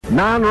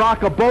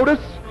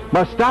Non-rockabotus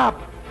must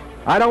stop.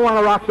 I don't want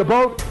to rock the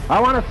boat. I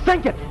want to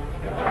sink it.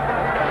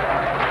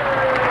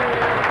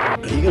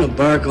 Are you going to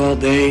bark all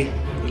day,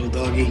 little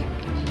doggy,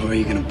 or are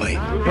you going to bite?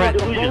 Brett,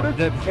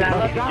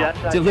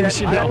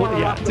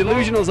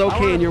 delusional is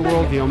okay in your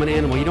worldview. I'm an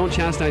animal. You don't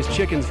chastise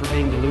chickens for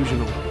being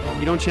delusional.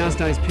 You don't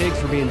chastise pigs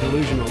for being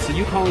delusional. So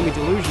you calling me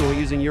delusional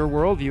using your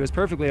worldview is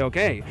perfectly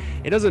okay.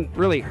 It doesn't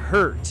really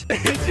hurt.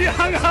 She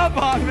hung up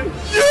on me.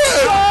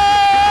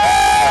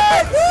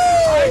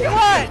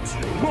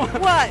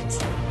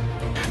 What?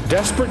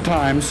 Desperate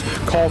times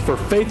call for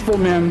faithful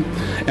men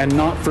and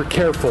not for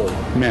careful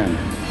men.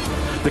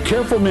 The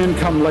careful men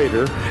come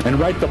later and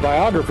write the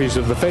biographies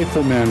of the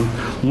faithful men,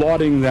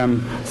 lauding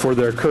them for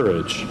their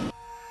courage.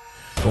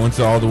 Go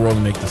into all the world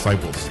and make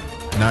disciples.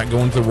 Not go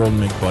into the world and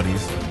make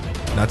buddies.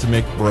 Not to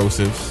make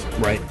brosives.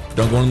 Right.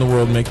 Don't go into the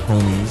world and make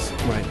homies.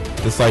 Right.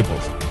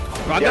 Disciples.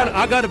 I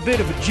got a bit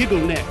of a jiggle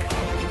neck.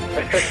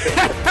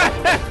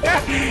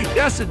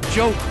 That's a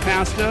joke,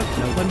 Pastor.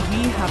 When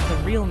we have the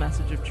real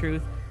message of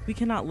truth, we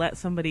cannot let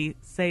somebody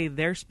say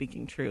they're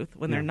speaking truth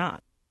when they're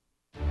not.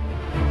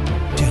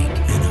 Take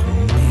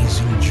an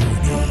amazing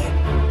journey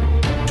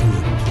to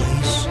a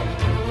place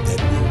that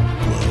will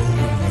blow your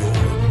mind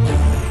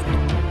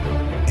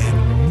and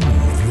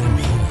move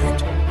your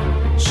heart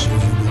so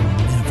you will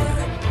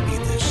never be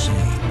the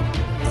same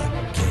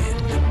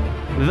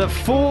again. The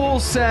fool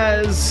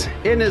says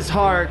in his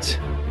heart,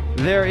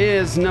 there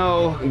is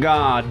no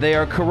God. They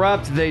are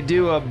corrupt. They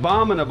do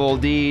abominable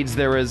deeds.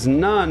 There is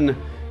none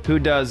who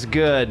does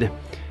good.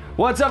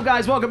 What's up,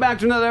 guys? Welcome back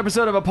to another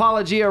episode of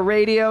Apologia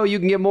Radio. You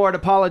can get more at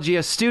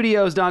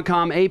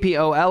apologiastudios.com,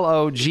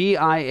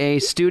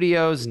 APOLOGIA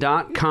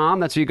studios.com.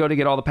 That's where you go to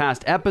get all the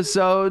past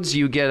episodes.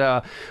 You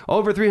get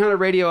over 300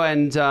 radio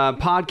and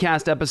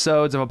podcast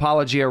episodes of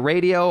Apologia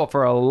Radio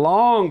for a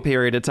long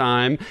period of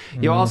time.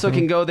 You also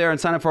can go there and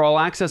sign up for All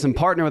Access and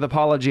partner with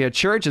Apologia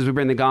Church as we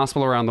bring the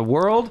gospel around the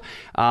world.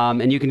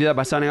 And you can do that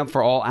by signing up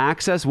for All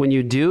Access. When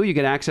you do, you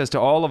get access to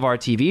all of our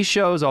TV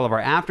shows, all of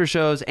our after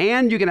shows,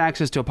 and you get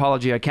access to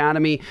Apologia Academy.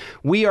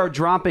 We are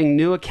dropping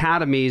new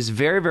academies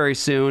very, very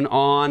soon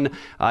on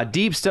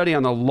deep study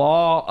on the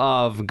law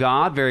of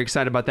God. Very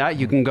excited about that.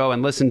 You can go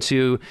and listen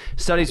to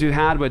studies we've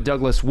had with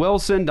Douglas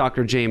Wilson,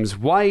 Dr. James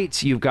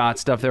White. You've got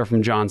stuff there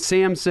from John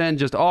Samson,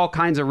 just all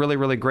kinds of really,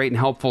 really great and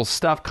helpful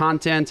stuff,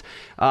 content.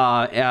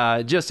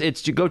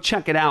 Go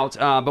check it out.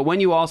 But when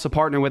you also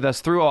partner with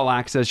us through All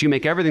Access, you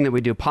make everything that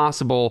we do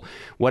possible.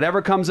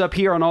 Whatever comes up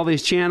here on all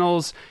these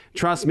channels,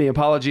 trust me,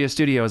 Apologia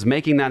Studio is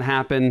making that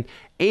happen.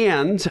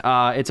 And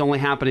it's only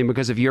happening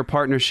because of your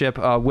partnership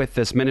with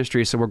this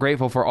ministry. So we're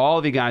grateful for all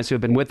of you guys who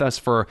have been with us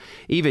for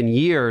even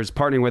years,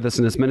 partnering with us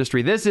in this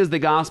ministry. This is the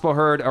gospel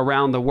heard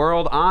around the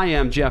world. I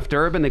am Jeff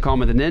Durbin. They call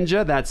me the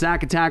Ninja. That's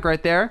Zach Attack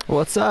right there.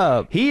 What's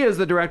up? He is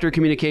the Director of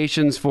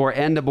Communications for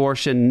End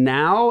Abortion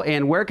Now.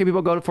 And where can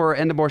people go for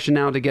End Abortion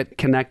Now to get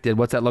connected?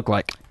 What's that look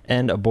like?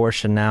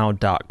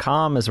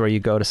 EndAbortionNow.com is where you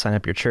go to sign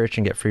up your church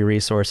and get free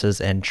resources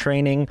and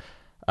training.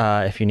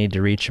 If you need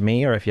to reach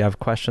me or if you have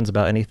questions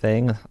about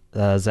anything,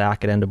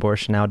 Zach at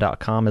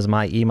EndAbortionNow.com is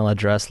my email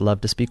address.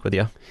 Love to speak with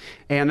you.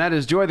 And that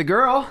is Joy the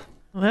Girl.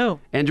 Hello.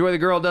 And Joy the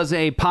Girl does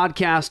a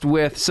podcast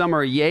with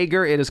Summer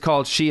Yeager. It is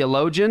called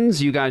Sheologians.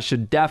 You guys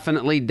should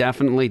definitely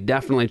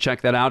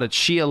check that out at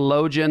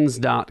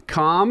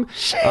sheologians.com.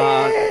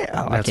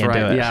 I can't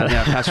do it.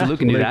 Yeah, Pastor Luke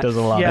can do Luke that. does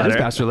a lot better. better.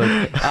 Pastor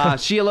Luke.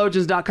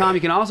 Sheologians.com.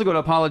 You can also go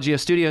to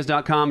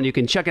apologiastudios.com and you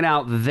can check it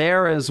out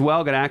there as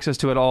well. Get access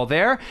to it all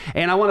there.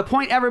 And I want to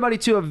point everybody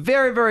to a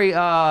very, very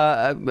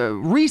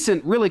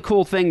recent, really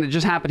cool thing that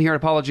just happened here at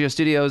Apologia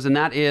Studios, and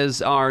that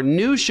is our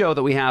new show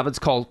that we have. It's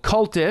called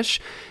Cultish.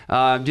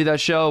 Do that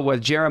show with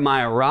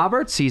Jeremiah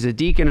Roberts. He's a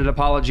deacon at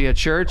Apologia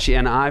Church,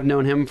 and I've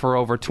known him for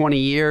over 20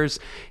 years.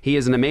 He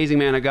is an amazing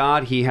man of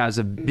God. He has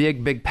a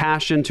big, big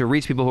passion to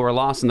reach people who are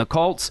lost in the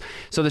cults.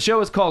 So the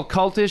show is called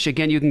Cultish.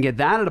 Again, you can get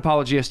that at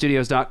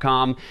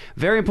apologiastudios.com.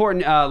 Very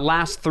important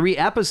last 3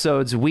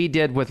 episodes we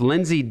did with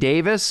Lindsay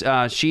Davis.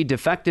 She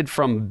defected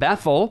from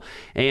Bethel,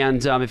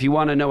 and if you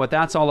want to know what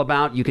that's all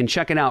about, you can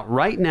check it out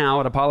right now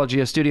at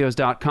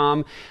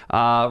apologiastudios.com.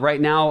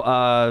 Right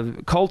now,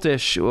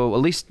 Cultish, well,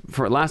 at least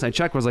for last I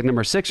checked, was like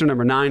number 6 or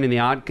number 9 in the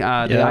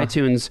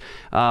iTunes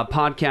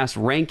podcast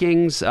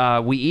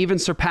rankings. We even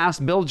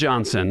surpassed Bill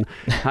Johnson.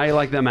 How you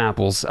like them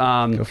apples?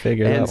 Go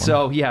figure. And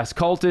so, yes,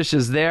 Cultish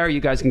is there.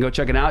 You guys can go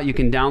check it out. You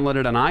can download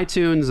it on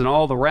iTunes and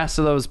all the rest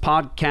of those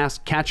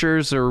podcast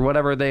catchers or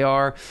whatever they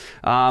are.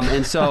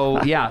 And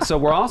so, yeah, so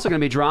we're also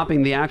going to be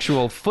dropping the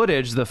actual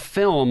footage, the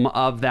film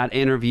of that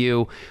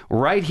interview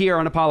right here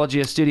on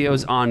Apologia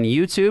Studios on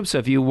YouTube. So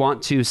if you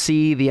want to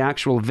see the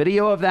actual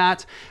video of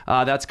that,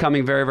 that's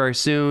coming very, very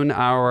soon.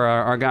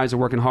 Our guys are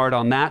working hard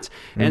on that.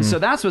 And so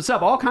that's what's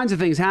up. All kinds of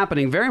things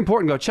happening. Very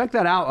important. Go check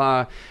that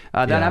out.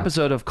 That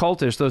episode of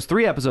Cultish, those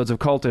 3 episodes of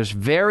Cultish,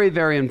 very,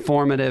 very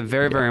informative,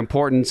 very, very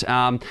important.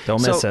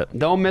 Don't miss it.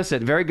 Don't miss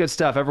it. Very good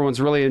stuff. Everyone's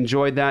really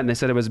enjoyed that, and they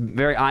said it was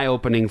very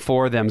eye-opening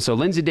for them. So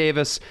Lindsay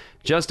Davis,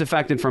 just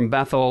defected from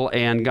Bethel,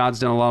 and God's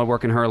done a lot of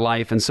work in her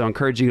life. And so I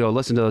encourage you to go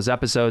listen to those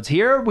episodes.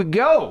 Here we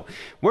go.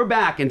 We're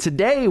back. And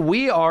today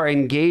we are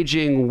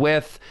engaging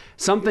with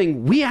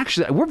something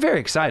we're very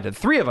excited.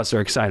 Three of us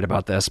are excited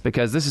about this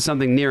because this is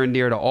something near and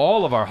dear to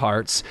all of our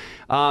hearts.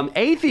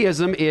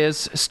 Atheism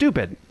is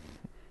stupid.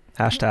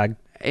 Hashtag.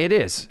 It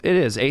is.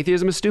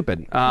 Atheism is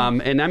stupid.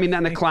 And I mean that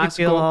in the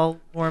classical. You feel all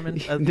warm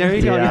and fuzzy. There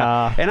you go.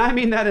 Yeah. And I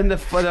mean that in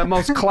the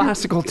most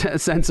classical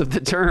sense of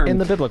the term. In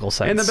the biblical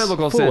sense. In the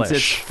biblical sense,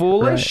 it's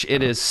foolish. Right.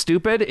 It is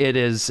stupid. It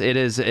is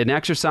an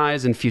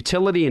exercise in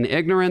futility and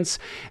ignorance.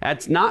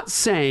 It's not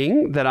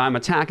saying that I'm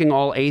attacking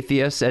all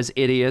atheists as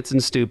idiots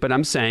and stupid.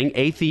 I'm saying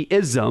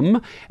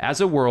atheism as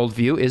a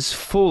worldview is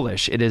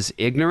foolish. It is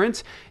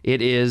ignorant.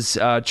 It is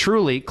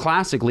truly,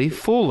 classically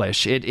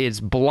foolish. It is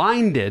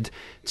blinded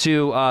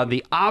to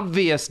the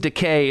obvious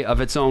decay of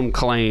its own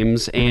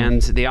claims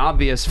and the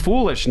obvious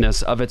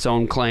foolishness of its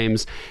own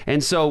claims.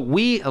 And so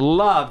we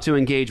love to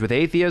engage with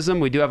atheism.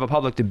 We do have a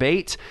public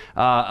debate,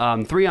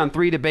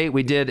 3-on-3 debate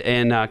we did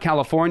in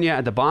California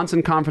at the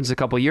Bonson Conference a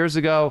couple years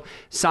ago.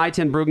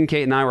 Cy-Ten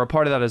Bruggencate and I were a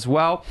part of that as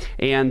well.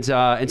 And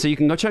so you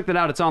can go check that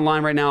out. It's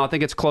online right now. I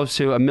think it's close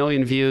to 1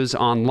 million views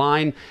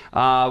online.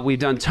 We've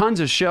done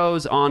tons of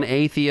shows on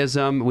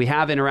atheism. We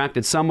have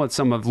interacted some with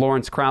some of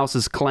Lawrence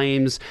Krauss's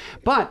claims.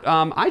 But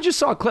I just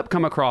saw a clip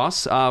come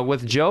across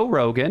with Joe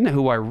Rogan,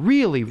 who I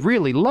really,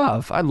 really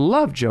love. I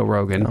love Joe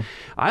Rogan. Oh.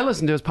 I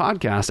listen to his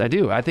podcast. I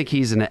do. I think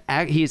he's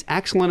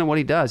excellent at what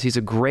he does. He's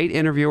a great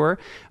interviewer.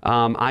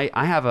 I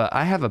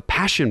have a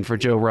passion for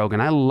Joe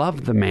Rogan. I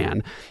love the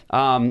man.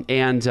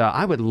 And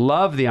I would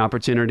love the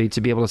opportunity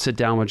to be able to sit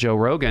down with Joe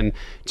Rogan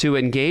to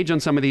engage on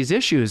some of these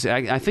issues.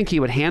 I think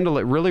he would handle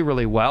it really,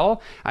 really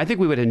well. I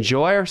think we would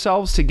enjoy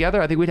ourselves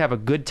together. I think we'd have a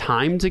good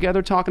time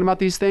together talking about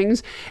these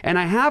things. And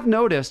I have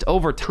noticed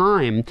over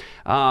time,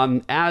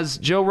 as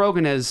Joe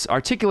Rogan has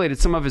articulated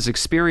some of his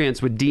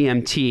experience with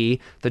DMT,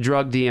 the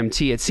drug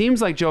DMT, it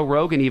seems like Joe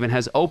Rogan even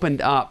has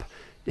opened up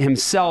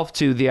himself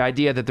to the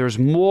idea that there's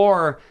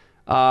more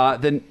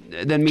than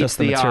meets just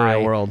the eye.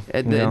 material world.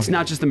 It's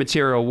not just the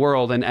material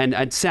world, and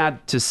it's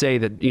sad to say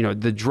that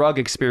the drug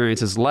experience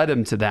has led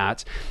him to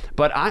that.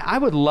 But I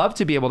would love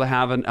to be able to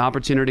have an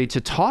opportunity to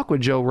talk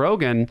with Joe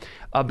Rogan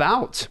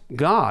about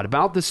God,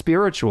 about the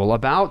spiritual,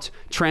 about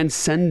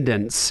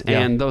transcendence,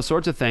 and those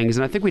sorts of things.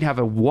 And I think we'd have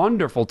a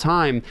wonderful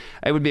time.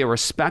 It would be a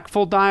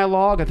respectful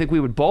dialogue. I think we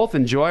would both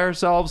enjoy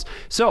ourselves.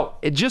 So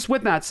just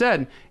with that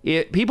said,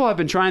 people have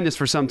been trying this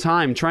for some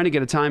time, trying to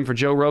get a time for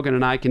Joe Rogan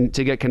and I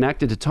to get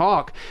connected to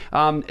talk.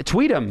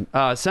 Tweet him,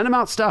 send him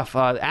out stuff,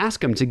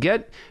 ask him to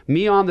get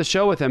me on the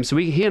show with him so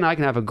he and I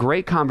can have a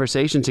great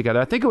conversation together.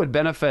 I think it would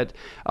benefit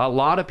a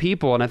lot of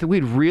people, and I think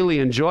we'd really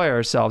enjoy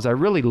ourselves. I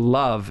really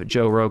love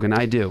Joe Rogan.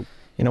 I do.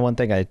 One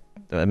thing I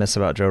miss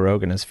about Joe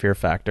Rogan is Fear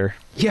Factor.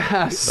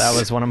 Yes. That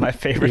was one of my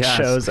favorite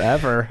shows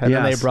ever. And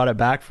then they brought it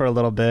back for a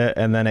little bit,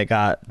 and then it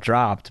got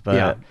dropped.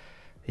 But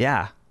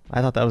yeah,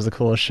 I thought that was the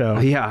coolest show.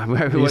 Yeah,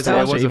 it was a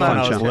fun show.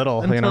 I was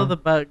little. Until the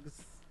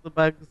bugs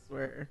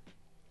were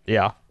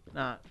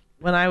not.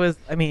 When I was,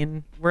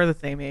 we're the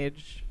same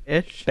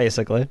age-ish.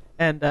 Basically.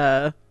 And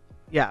I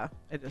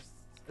just,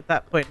 at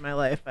that point in my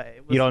life, I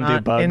was You don't do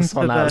bugs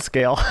on that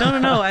scale.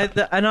 No.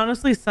 And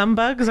honestly, some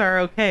bugs are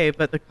okay,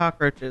 but the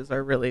cockroaches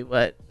are really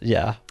what.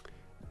 Yeah.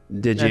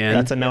 Did you?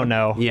 That's a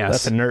no-no. Yes.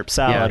 That's a NERP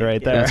salad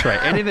right there. That's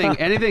right.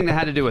 Anything that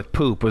had to do with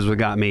poop was what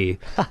got me.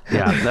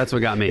 Yeah, that's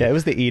what got me. Yeah, it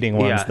was the eating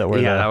ones that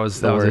were that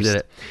was worst. what did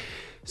it.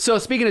 So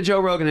speaking of Joe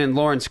Rogan and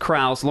Lawrence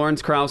Krauss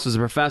was a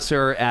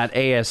professor at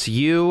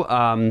ASU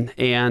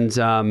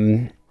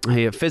and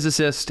a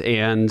physicist,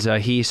 and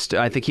I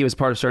think he was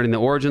part of starting the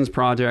Origins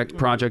project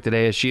at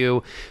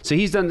ASU. So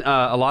he's done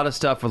a lot of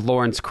stuff with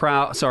Lawrence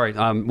Krauss,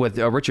 with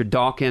Richard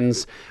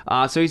Dawkins.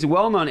 So he's a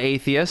well-known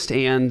atheist,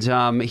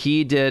 and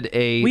he did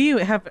a.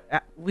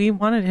 We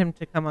wanted him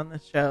to come on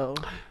the show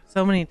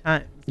so many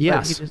times. Yes,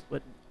 but he just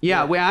wouldn't.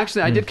 Yeah,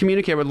 I did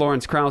communicate with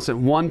Lawrence Krauss at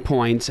one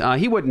point.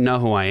 He wouldn't know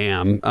who I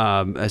am,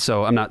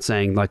 so I'm not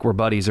saying like we're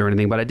buddies or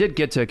anything, but I did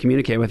get to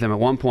communicate with him at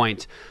one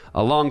point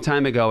a long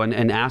time ago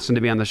and asked him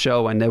to be on the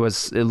show, and it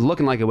was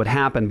looking like it would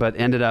happen, but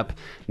ended up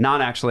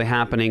not actually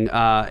happening,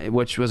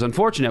 which was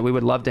unfortunate. We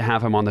would love to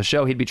have him on the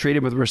show. He'd be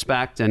treated with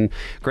respect and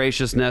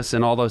graciousness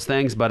and all those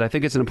things, but I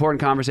think it's an important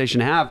conversation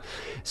to have.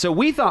 So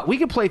we thought we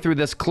could play through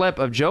this clip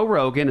of Joe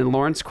Rogan and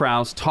Lawrence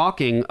Krauss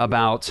talking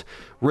about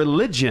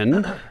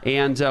religion,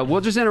 and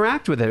we'll just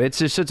interact with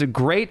it. It's a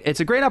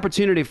great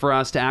opportunity for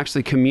us to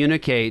actually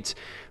communicate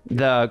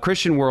the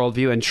Christian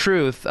worldview and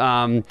truth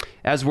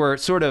as we're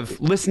sort of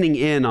listening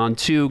in on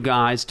two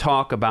guys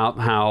talk about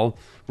how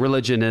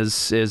religion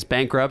is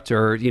bankrupt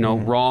or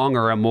wrong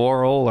or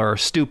immoral or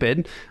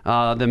stupid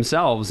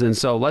themselves. And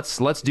so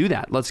let's do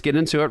that. Let's get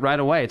into it right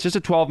away. It's just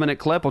a 12-minute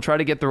clip. We'll try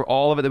to get through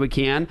all of it that we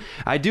can.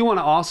 I do want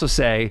to also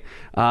say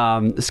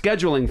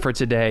scheduling for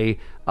today.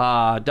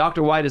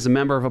 Dr. White is a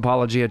member of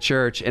Apologia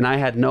Church, and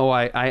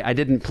I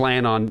didn't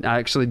plan on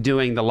actually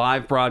doing the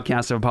live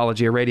broadcast of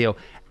Apologia Radio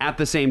at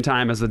the same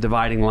time as the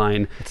Dividing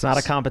Line. It's not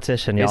a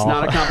competition, y'all. It's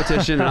not a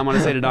competition, and I'm going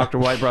to say to Dr.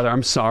 White, brother,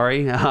 I'm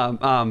sorry,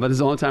 but it's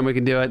the only time we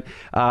can do it.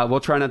 We'll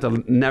try not to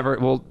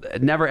we'll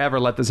never ever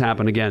let this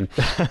happen again.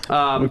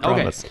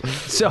 Okay,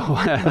 so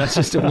that's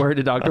just a word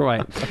to Dr.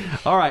 White.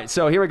 All right,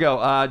 so here we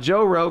go.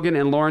 Joe Rogan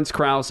and Lawrence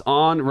Krauss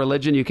on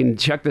religion. You can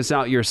check this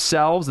out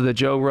yourselves at the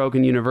Joe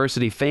Rogan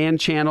University fan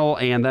channel,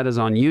 and that is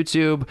on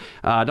YouTube.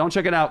 Don't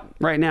check it out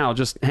right now.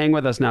 Just hang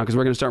with us now because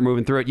we're going to start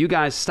moving through it. You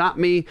guys stop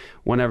me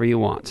whenever you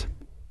want.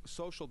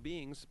 Social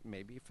beings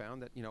maybe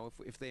found that,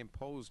 if they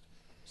imposed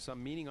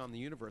some meaning on the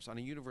universe, on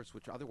a universe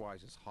which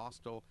otherwise is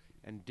hostile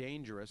and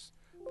dangerous,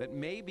 that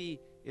maybe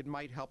it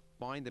might help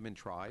bind them in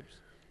tribes,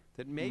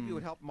 that maybe it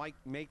would help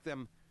make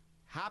them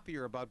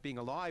happier about being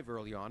alive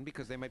early on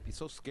because they might be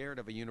so scared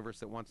of a universe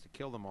that wants to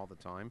kill them all the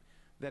time,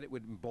 that it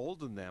would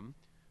embolden them.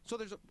 So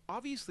there's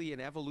obviously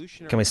an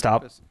evolutionary Can we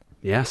stop? purpose.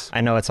 Yes.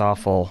 I know it's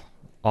awful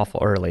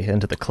early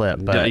into the clip,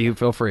 but you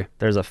feel free.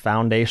 There's a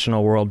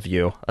foundational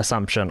worldview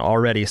assumption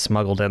already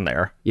smuggled in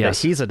there that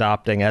he's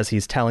adopting as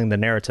he's telling the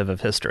narrative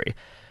of history.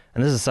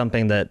 And this is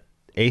something that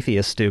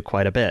atheists do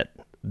quite a bit.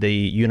 The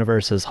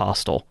universe is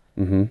hostile.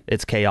 Mm-hmm.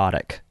 It's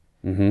chaotic.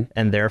 Mm-hmm.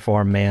 And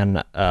therefore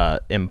man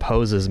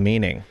imposes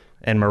meaning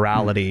and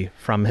morality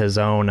from his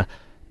own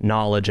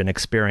knowledge and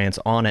experience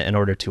on it in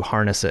order to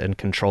harness it and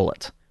control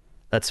it.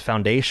 That's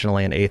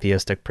foundationally an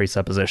atheistic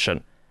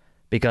presupposition.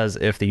 Because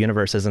if the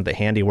universe isn't the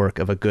handiwork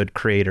of a good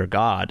creator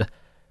God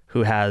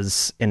who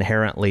has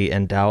inherently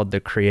endowed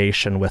the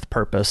creation with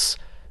purpose,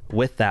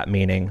 with that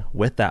meaning,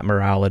 with that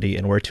morality,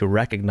 and we're to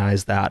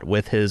recognize that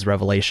with his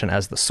revelation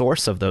as the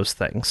source of those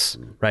things,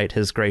 right?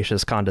 His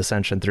gracious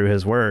condescension through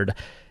his word.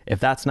 If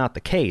that's not the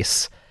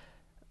case,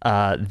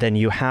 then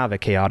you have a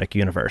chaotic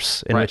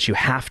universe in which you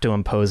have to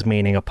impose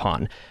meaning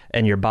upon,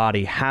 and your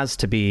body has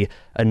to be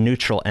a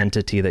neutral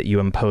entity that you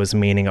impose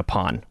meaning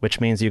upon, which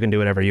means you can do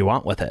whatever you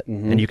want with it,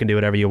 and you can do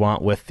whatever you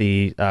want with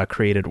the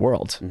created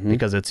world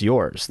because it's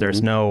yours.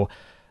 There's no,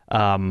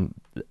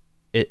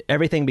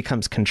 everything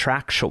becomes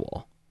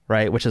contractual,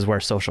 right? Which is where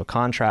social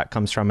contract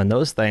comes from, and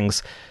those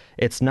things.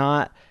 It's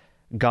not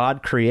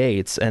God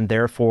creates, and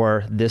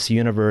therefore this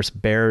universe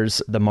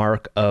bears the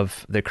mark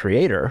of the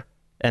creator.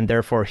 And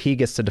therefore, he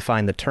gets to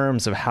define the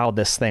terms of how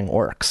this thing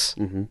works,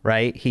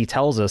 right? He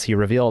tells us, he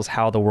reveals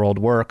how the world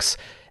works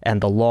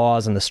and the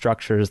laws and the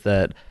structures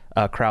that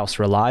Krauss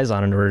relies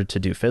on in order to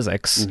do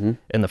physics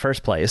in the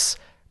first place.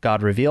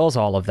 God reveals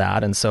all of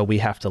that, and so we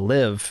have to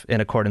live in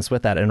accordance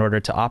with that in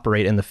order to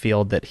operate in the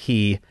field that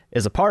he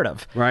is a part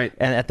of. Right.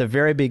 And at the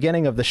very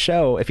beginning of the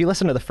show, if you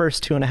listen to the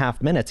first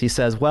 2.5 minutes, he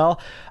says, well,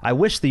 I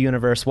wish the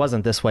universe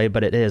wasn't this way,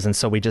 but it is, and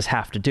so we just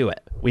have to do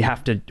it. We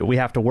have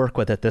to work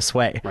with it this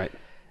way. Right.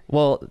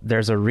 Well,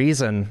 there's a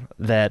reason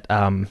that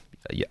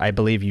I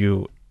believe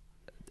you,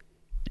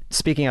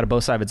 speaking out of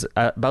both sides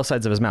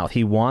of his mouth,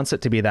 he wants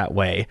it to be that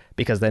way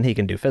because then he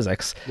can do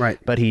physics. Right.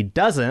 But he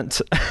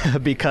doesn't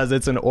because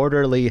it's an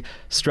orderly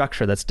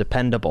structure that's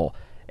dependable,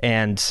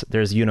 and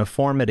there's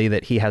uniformity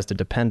that he has to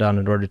depend on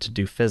in order to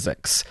do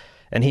physics.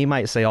 And he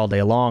might say all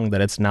day long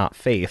that it's not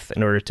faith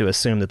in order to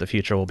assume that the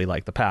future will be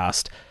like the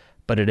past,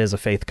 but it is a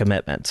faith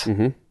commitment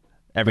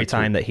every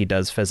time that he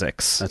does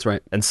physics. That's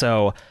right. And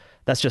so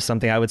that's just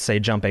something I would say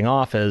jumping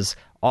off is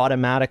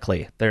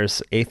automatically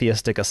there's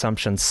atheistic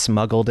assumptions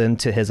smuggled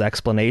into his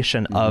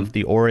explanation of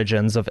the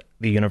origins of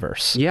the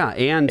universe. Yeah,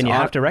 and you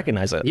have to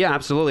recognize it. Yeah,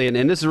 absolutely.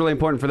 And this is really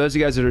important for those of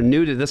you guys that are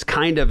new to this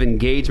kind of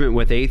engagement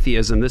with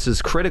atheism. This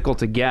is critical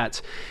to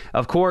get.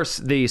 Of course,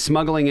 the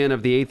smuggling in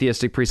of the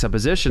atheistic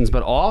presuppositions,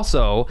 but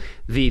also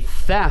the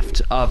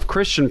theft of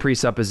Christian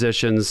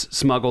presuppositions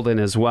smuggled in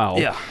as well.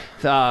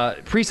 Yeah.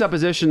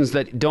 Presuppositions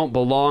that don't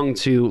belong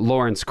to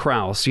Lawrence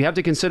Krauss. You have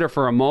to consider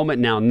for a moment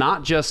now,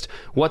 not just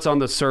what's on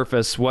the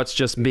surface, what's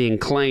just being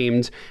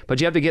claimed,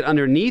 but you have to get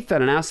underneath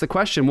that and ask the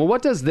question, well,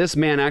 what does this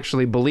man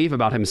actually believe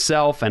about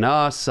himself and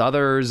us,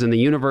 others, and the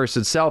universe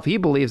itself? He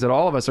believes that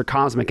all of us are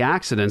cosmic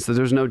accidents, that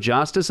there's no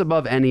justice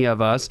above any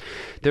of us.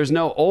 There's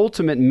no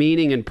ultimate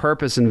meaning and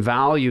purpose and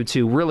value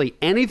to really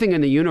anything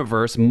in the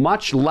universe,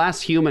 much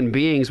less human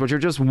beings, which are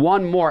just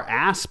one more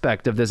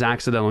aspect of this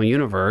accidental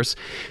universe.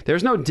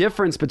 There's no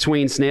difference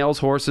between snails,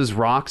 horses,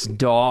 rocks,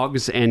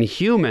 dogs, and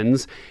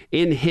humans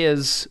in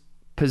his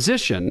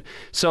position.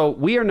 So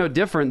we are no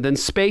different than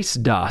space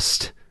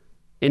dust.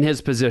 in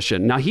his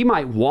position. Now, he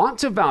might want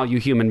to value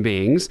human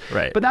beings,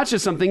 right, but that's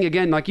just something,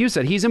 again, like you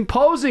said, he's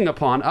imposing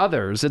upon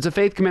others. It's a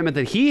faith commitment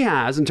that he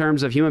has in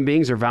terms of human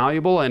beings are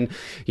valuable, and,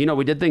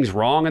 we did things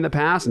wrong in the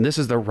past, and this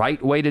is the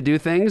right way to do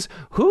things.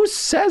 Who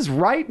says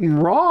right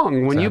and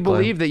wrong when you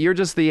believe that you're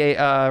just the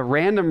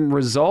random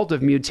result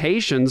of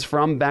mutations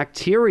from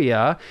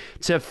bacteria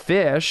to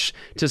fish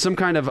to some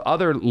kind of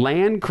other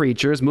land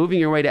creatures moving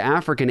your way to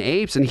African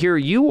apes, and here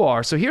you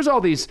are. So here's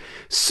all these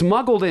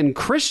smuggled in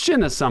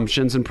Christian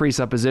assumptions and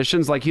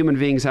presuppositions like human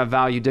beings have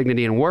value,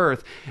 dignity, and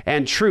worth,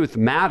 and truth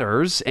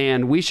matters,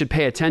 and we should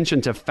pay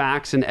attention to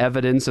facts and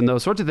evidence and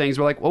those sorts of things.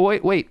 We're like, well,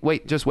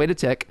 wait, just wait a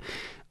tick.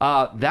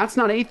 That's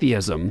not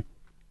atheism.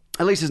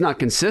 At least it's not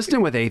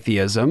consistent with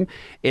atheism.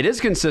 It is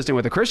consistent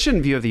with a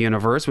Christian view of the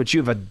universe, which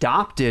you've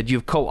adopted.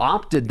 You've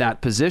co-opted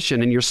that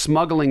position, and you're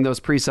smuggling those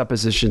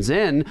presuppositions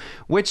in,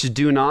 which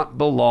do not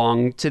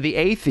belong to the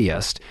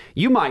atheist.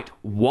 You might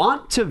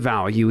want to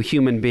value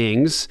human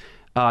beings,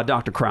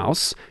 Dr.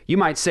 Krauss. You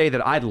might say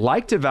that I'd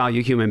like to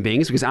value human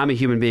beings because I'm a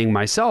human being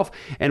myself.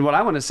 And what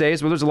I want to say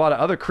is, well, there's a lot of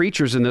other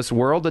creatures in this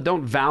world that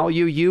don't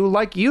value you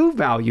like you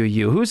value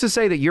you. Who's to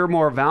say that you're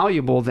more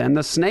valuable than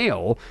the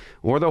snail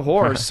or the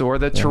horse or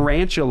the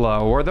tarantula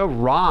or the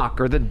rock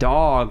or the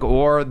dog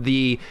or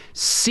the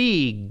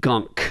sea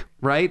gunk?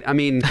 Right? I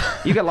mean,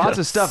 you got lots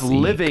of stuff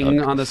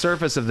living on the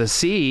surface of the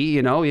sea.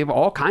 You have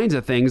all kinds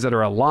of things that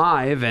are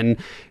alive. And,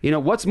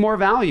 what's more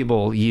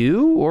valuable,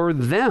 you or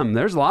them?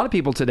 There's a lot of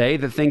people today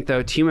that think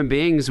that human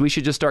beings, we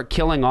should just start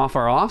killing off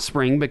our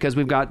offspring because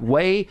we've got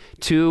way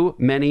too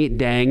many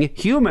dang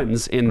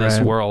humans in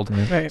this world.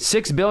 Right.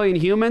 6 billion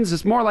humans,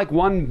 it's more like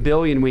 1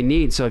 billion we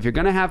need. So if you're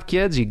going to have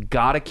kids, you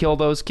got to kill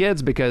those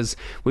kids because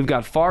we've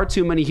got far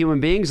too many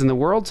human beings in the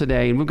world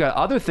today. And we've got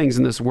other things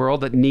in this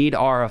world that need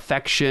our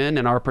affection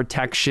and our protection.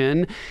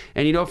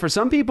 And, for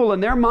some people in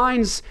their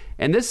minds,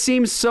 and this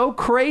seems so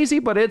crazy,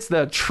 but it's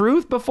the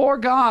truth before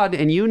God,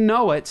 and you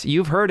know it.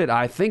 You've heard it.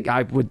 I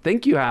would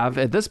think you have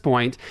at this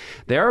point.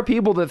 There are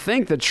people that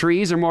think that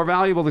trees are more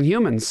valuable than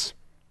humans.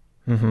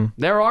 Mm-hmm.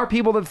 There are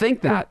people that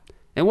think that.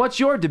 And what's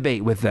your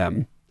debate with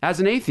them as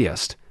an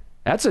atheist?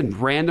 That's a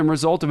random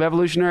result of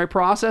evolutionary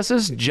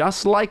processes,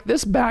 just like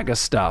this bag of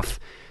stuff.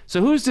 So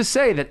who's to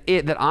say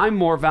that I'm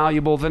more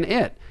valuable than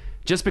it?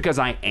 Just because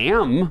I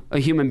am a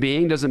human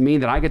being doesn't mean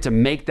that I get to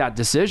make that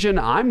decision.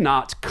 I'm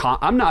not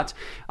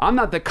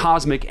the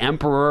cosmic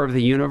emperor of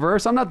the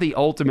universe. I'm not the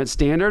ultimate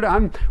standard.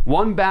 I'm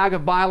one bag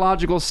of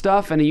biological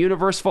stuff in a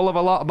universe full of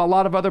a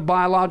lot of other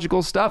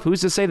biological stuff. Who's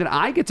to say that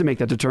I get to make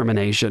that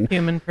determination?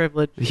 Human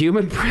privilege.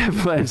 Human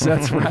privilege.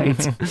 That's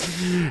right.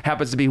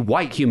 Happens to be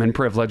white human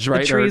privilege,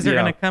 right? The trees are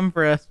going to come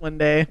for us one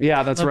day.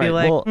 Yeah, that's right. Be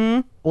like,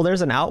 well,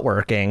 there's an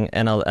outworking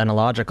and a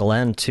logical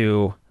end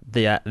to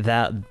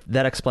that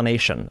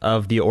explanation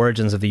of the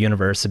origins of the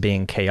universe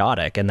being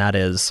chaotic, and that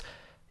is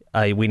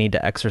we need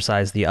to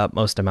exercise the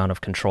utmost amount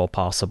of control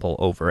possible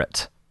over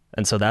it.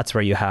 And so that's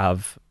where you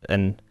have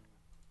an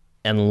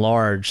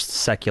enlarged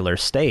secular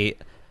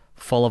state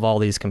full of all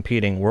these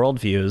competing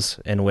worldviews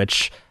in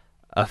which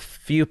a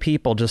few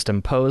people just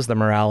impose the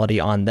morality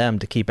on them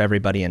to keep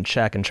everybody in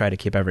check and try to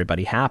keep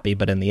everybody happy,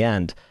 but in the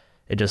end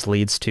it just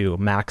leads to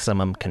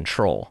maximum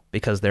control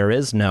because there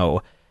is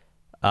no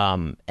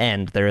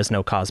and there is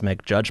no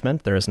cosmic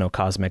judgment, there is no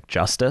cosmic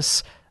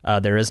justice,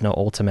 there is no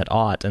ultimate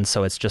ought, and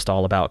so it's just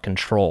all about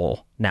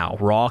control now,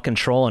 raw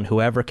control, and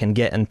whoever can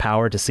get in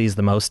power to seize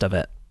the most of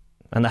it.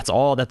 And that's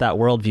all that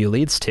worldview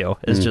leads to,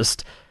 is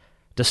just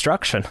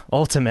destruction.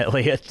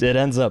 Ultimately, it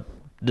ends up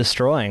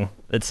destroying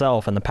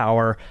itself, and the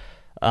power,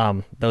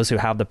 those who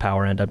have the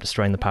power end up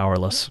destroying the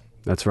powerless.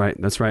 That's right.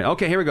 That's right.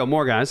 Okay, here we go.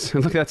 More, guys.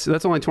 Look, that's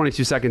only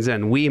 22 seconds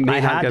in. I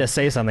had to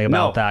say something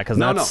about that because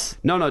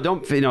no.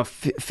 Don't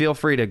feel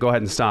free to go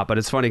ahead and stop. But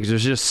it's funny because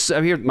there's just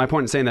here. My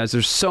point in saying that is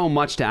there's so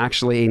much to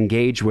actually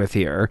engage with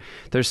here.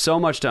 There's so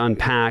much to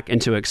unpack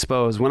and to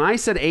expose. When I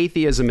said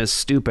atheism is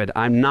stupid,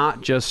 I'm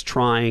not just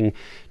trying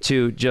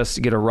to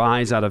just get a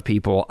rise out of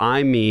people.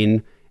 I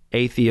mean,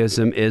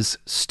 atheism is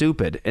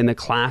stupid in the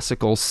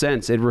classical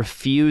sense. It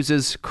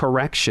refuses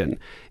correction.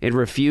 It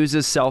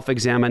refuses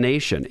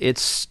self-examination.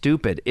 It's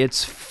stupid.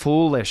 It's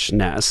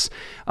foolishness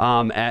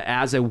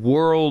as a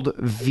world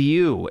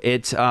view.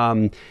 It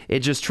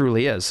just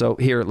truly is. So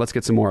here, let's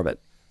get some more of it.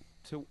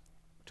 To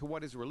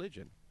what is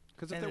religion?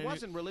 Because if there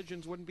wasn't,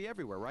 religions wouldn't be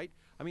everywhere, right?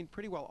 I mean,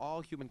 pretty well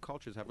all human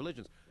cultures have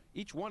religions.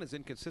 Each one is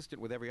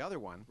inconsistent with every other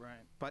one, right?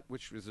 But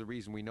which is the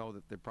reason we know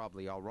that they're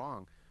probably all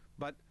wrong.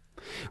 But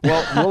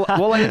well,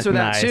 we'll answer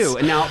that too.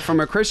 Now, from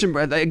a Christian,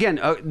 again,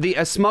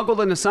 a smuggled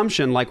in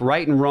assumption like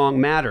right and wrong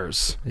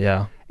matters.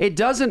 Yeah. It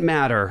doesn't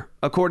matter,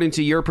 according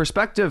to your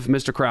perspective,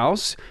 Mr.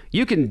 Krauss.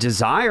 You can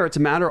desire it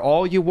to matter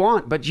all you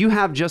want, but you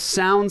have just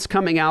sounds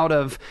coming out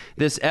of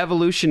this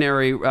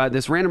evolutionary,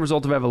 this random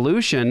result of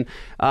evolution,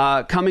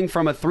 coming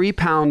from a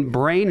 3-pound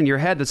brain in your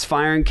head that's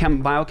firing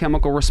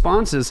biochemical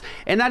responses.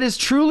 And that is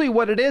truly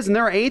what it is. And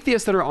there are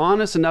atheists that are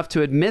honest enough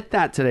to admit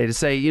that today, to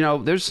say,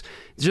 there's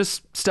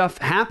just stuff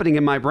happening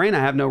in my brain I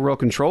have no real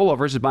control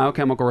over. It's just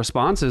biochemical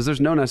responses.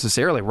 There's no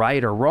necessarily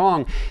right or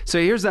wrong. So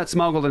here's that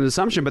smuggled in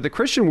assumption. But the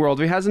Christian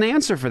worldview has an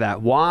answer for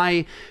that.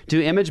 Why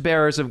do image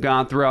bearers of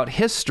God throughout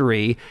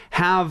history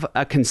have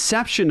a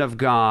conception of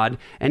God,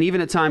 and even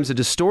at times a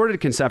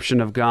distorted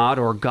conception of God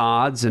or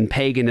gods and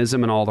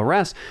paganism and all the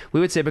rest?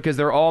 We would say because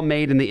they're all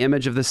made in the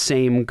image of the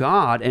same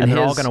God. And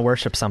they're all going to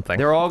worship something.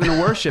 They're all going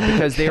to worship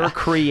because they were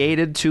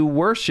created to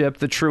worship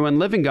the true and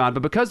living God.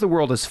 But because the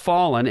world is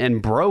fallen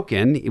and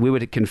broken, we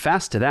would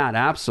confess to that,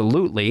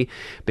 absolutely,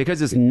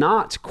 because it's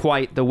not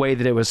quite the way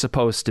that it was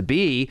supposed to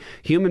be.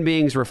 Human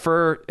beings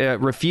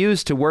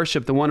refuse to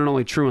worship the one and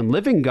only true and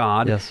living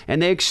God, yes,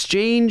 and they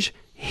exchange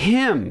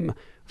him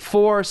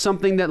for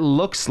something that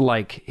looks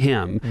like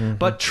him. Mm-hmm.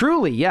 But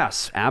truly,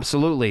 yes,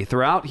 absolutely.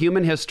 Throughout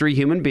human history,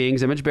 human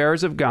beings, image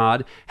bearers of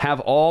God, have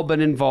all been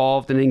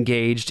involved and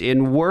engaged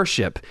in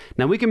worship.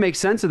 Now, we can make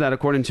sense of that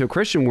according to a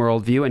Christian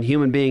worldview, and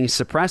human beings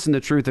suppressing the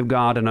truth of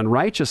God and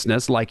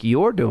unrighteousness like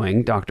you're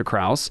doing, Dr.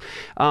 Krauss.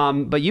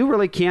 But you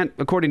really can't,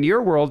 according to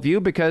your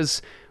worldview,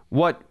 because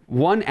what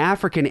one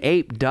African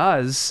ape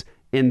does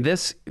in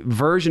this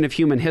version of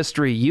human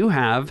history you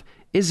have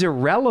is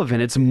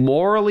irrelevant. It's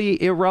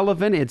morally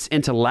irrelevant. It's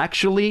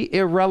intellectually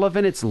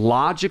irrelevant. It's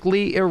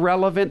logically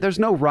irrelevant. There's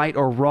no right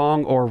or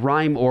wrong or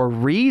rhyme or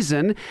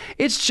reason.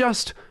 It's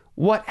just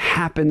what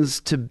happens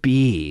to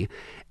be.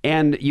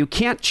 And you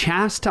can't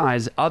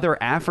chastise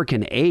other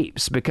African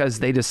apes because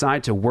they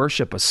decide to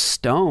worship a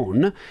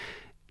stone.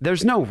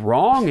 There's no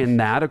wrong in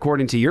that,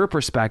 according to your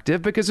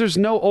perspective, because there's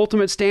no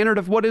ultimate standard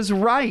of what is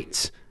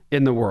right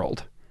in the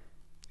world.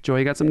 Joy,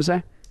 you got something to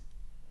say?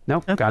 No?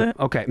 Got it.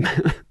 Okay.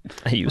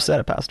 You said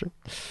it, Pastor.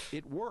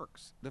 It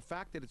works. The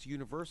fact that it's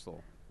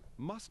universal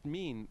must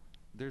mean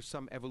there's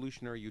some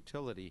evolutionary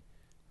utility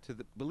to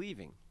the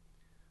believing.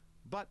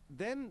 But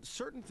then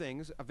certain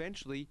things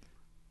eventually,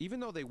 even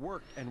though they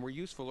worked and were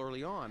useful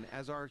early on,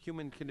 as our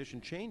human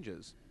condition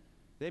changes,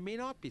 they may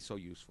not be so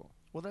useful.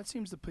 Well, that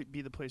seems to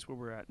be the place where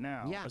we're at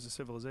now as a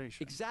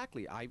civilization.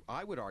 Exactly.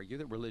 I would argue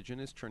that religion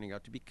is turning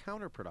out to be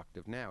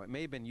counterproductive now. It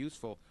may have been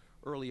useful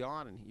early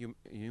on in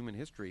human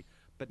history,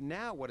 but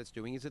now what it's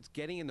doing is it's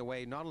getting in the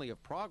way not only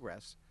of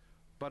progress,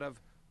 but of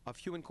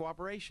human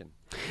cooperation.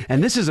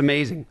 And this is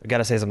amazing. I got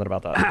to say something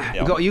about that.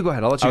 You go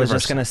ahead. I'll let you I was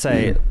just going to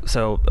say,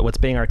 so what's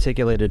being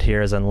articulated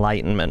here is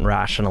Enlightenment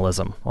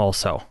rationalism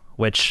also,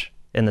 which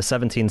in the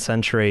 17th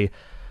century,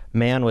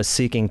 man was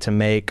seeking to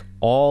make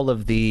all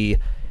of the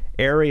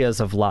areas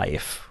of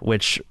life,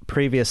 which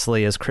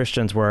previously as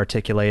Christians were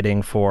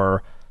articulating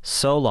for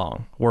so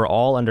long, we're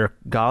all under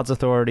God's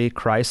authority,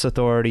 Christ's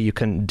authority. You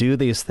couldn't do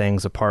these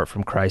things apart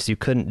from Christ. You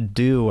couldn't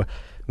do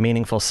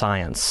meaningful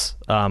science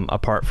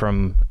apart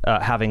from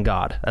having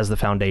God as the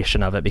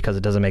foundation of it, because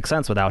it doesn't make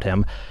sense without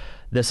him.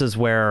 This is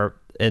where,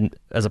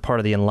 as a part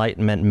of the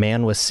Enlightenment,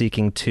 man was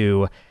seeking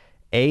to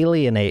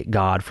alienate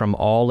God from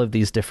all of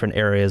these different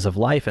areas of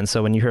life. And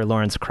so when you hear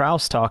Lawrence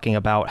Krauss talking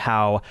about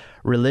how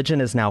religion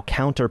is now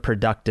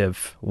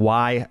counterproductive,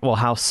 why? Well,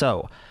 how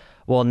so?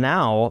 Well,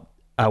 now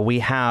we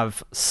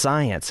have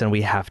science and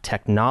we have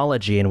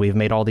technology and we've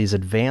made all these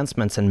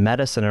advancements in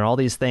medicine and all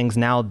these things.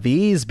 Now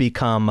these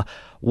become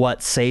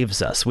what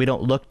saves us. We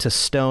don't look to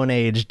Stone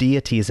Age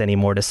deities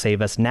anymore to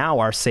save us. Now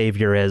our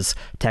savior is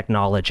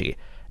technology.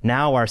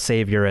 Now our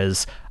savior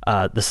is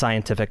the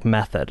scientific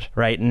method,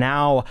 right?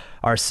 Now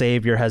our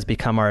savior has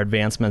become our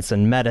advancements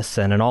in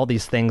medicine and all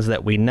these things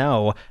that we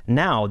know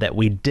now that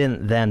we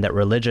didn't then, that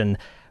religion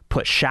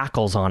put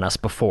shackles on us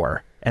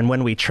before. And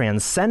when we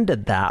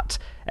transcended that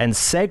and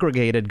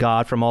segregated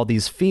God from all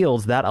these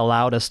fields, that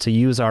allowed us to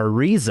use our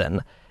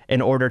reason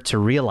in order to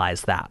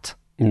realize that.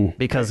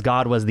 Because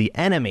God was the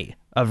enemy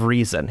of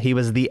reason. He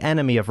was the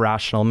enemy of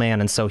rational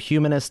man. And so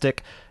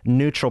humanistic,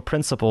 neutral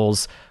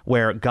principles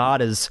where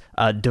God is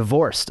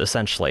divorced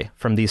essentially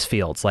from these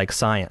fields like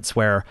science,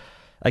 where,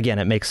 again,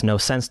 it makes no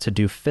sense to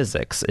do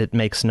physics. It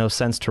makes no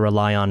sense to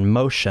rely on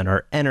motion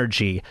or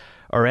energy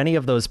or any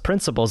of those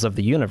principles of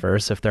the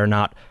universe if they're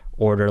not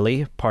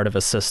orderly, part of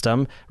a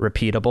system,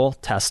 repeatable,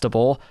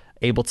 testable,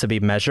 able to be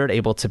measured,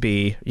 able to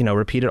be,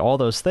 repeated, all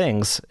those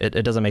things.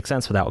 It doesn't make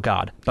sense without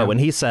God. But when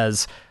he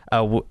says,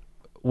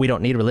 we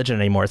don't need religion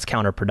anymore, it's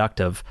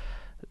counterproductive,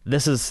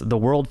 this is the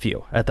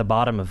worldview at the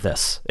bottom of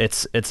this.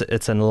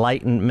 It's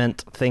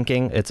Enlightenment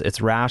thinking,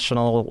 it's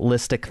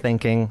rationalistic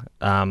thinking,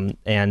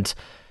 and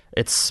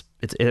it's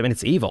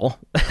evil.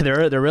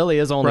 There really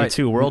is only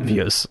two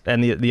worldviews.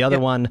 And the other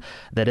one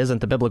that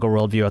isn't the biblical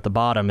worldview at the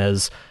bottom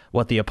is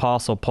what the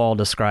Apostle Paul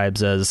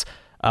describes as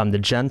the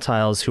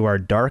Gentiles who are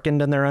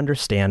darkened in their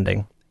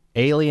understanding,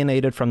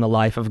 alienated from the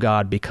life of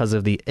God because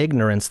of the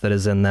ignorance that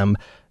is in them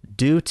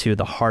due to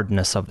the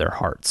hardness of their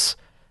hearts.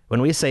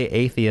 When we say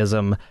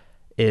atheism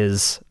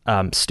is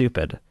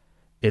stupid.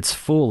 It's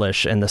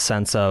foolish in the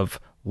sense of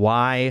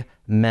why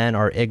men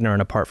are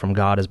ignorant apart from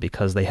God is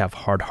because they have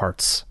hard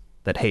hearts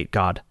that hate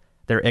God.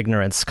 Their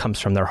ignorance comes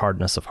from their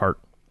hardness of heart.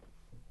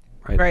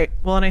 Right.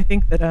 Well, and I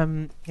think that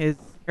his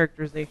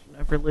characterization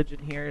of religion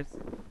here is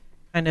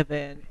kind of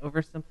an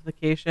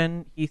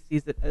oversimplification. He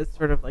sees it as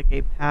sort of like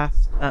a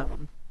past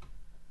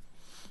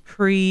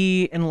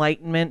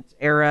pre-Enlightenment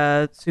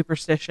era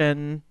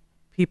superstition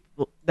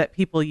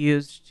people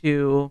used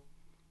to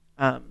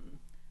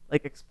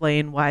like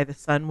explain why the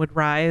sun would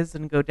rise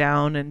and go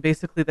down, and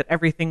basically that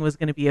everything was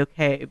going to be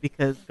okay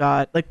because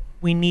God, like,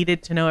 we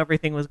needed to know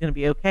everything was going to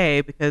be okay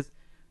because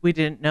we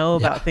didn't know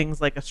about things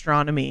like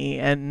astronomy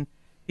and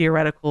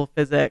theoretical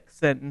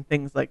physics and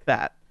things like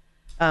that.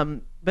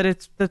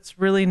 But that's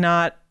really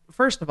not,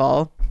 first of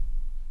all,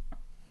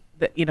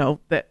 that, you know,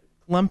 that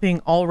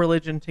lumping all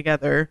religion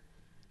together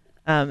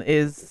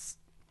is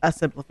a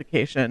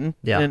simplification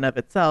in and of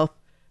itself.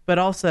 But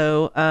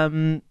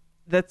also,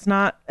 that's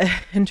not,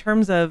 in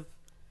terms of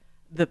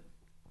the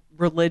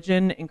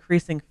religion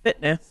increasing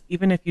fitness,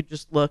 even if you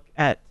just look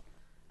at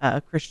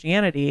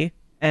Christianity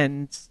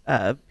and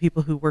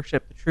people who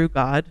worship the true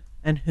God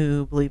and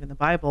who believe in the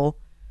Bible,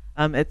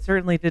 it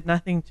certainly did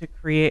nothing to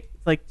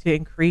to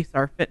increase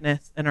our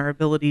fitness and our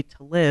ability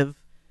to live,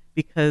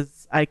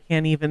 because I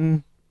can't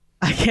even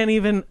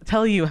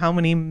tell you how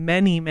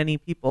many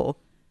people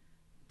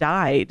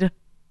died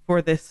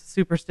for this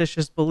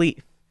superstitious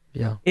belief.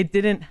 Yeah. It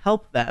didn't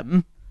help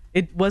them.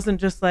 It wasn't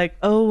just like,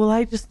 oh, well,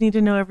 I just need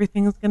to know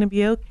everything's going to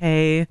be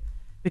okay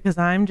because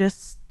I'm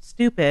just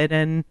stupid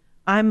and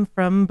I'm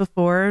from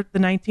before the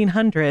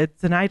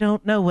 1900s and I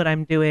don't know what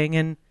I'm doing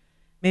and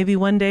maybe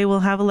one day we'll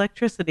have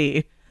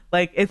electricity.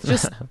 Like, it's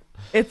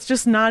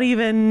just not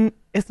even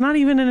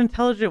an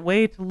intelligent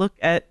way to look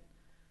at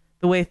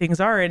the way things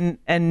are.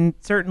 And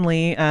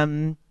certainly,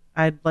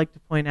 I'd like to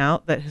point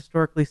out that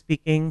historically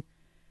speaking,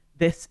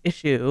 this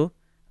issue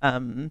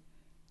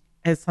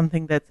is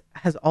something that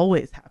has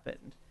always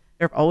happened.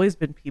 There have always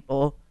been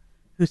people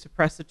who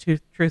suppress the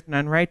truth and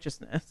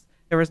unrighteousness.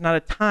 There was not a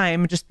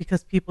time, just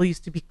because people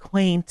used to be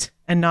quaint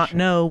and not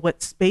know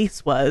what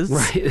space was,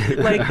 right.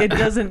 Like, it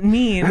doesn't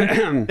mean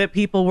that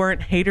people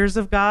weren't haters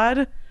of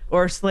God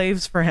or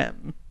slaves for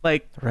him.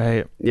 Like,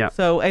 right. Yeah.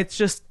 So it's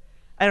just,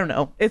 I don't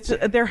know.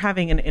 They're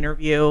having an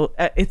interview.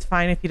 It's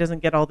fine if he doesn't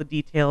get all the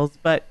details,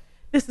 but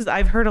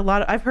I've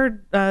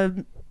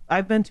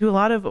been to a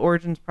lot of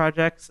Origins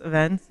Projects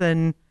events,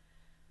 and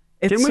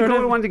didn't we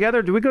go to one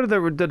together? Did we go to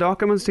the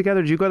documents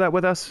together? Did you go that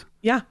with us?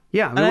 Yeah.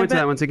 Yeah, we went to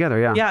that one together,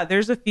 yeah. Yeah,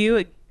 there's a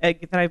few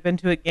that I've been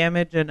to at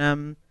Gamage,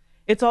 and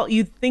it's all,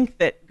 you'd think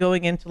that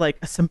going into like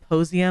a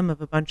symposium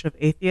of a bunch of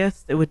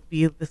atheists, it would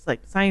be this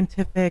like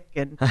scientific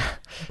and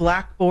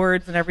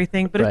blackboards and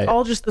everything, but it's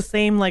all just the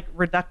same like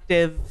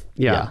reductive,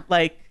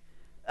 like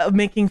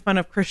making fun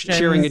of Christians,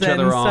 cheering each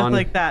other on, stuff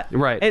like that.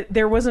 Right.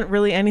 There wasn't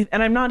really any,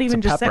 and I'm not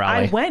even just saying,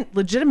 I went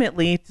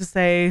legitimately to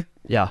say,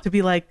 to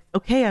be like,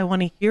 okay, I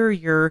want to hear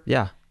your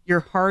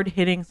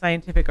hard-hitting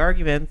scientific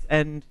arguments,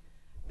 and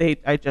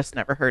I just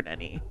never heard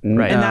any.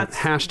 Right. And that's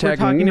hashtag we're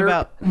talking nerd.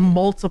 about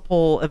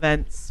multiple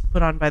events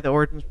put on by the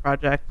Origins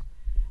Project.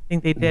 I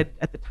think they did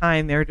at the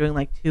time, they were doing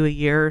like 2 a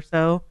year or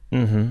so.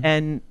 Mm-hmm.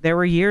 And there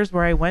were years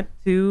where I went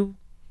to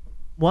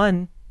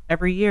one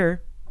every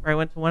year, where I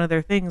went to one of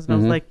their things, and I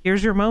was like,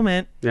 here's your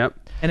moment. Yep.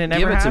 And it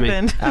never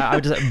happened. I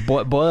would just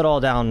boil it all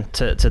down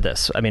to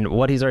this. I mean,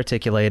 what he's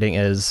articulating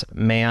is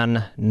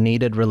man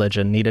needed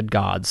religion, needed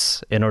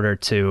gods in order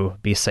to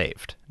be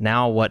saved.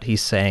 Now what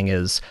he's saying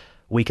is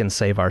we can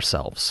save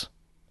ourselves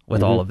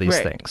with all of these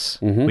things.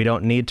 Mm-hmm. We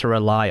don't need to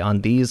rely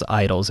on these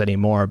idols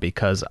anymore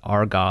because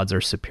our gods are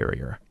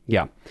superior.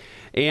 Yeah.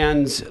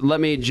 And let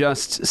me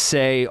just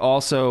say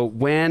also,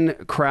 when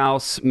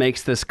Krauss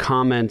makes this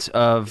comment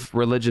of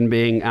religion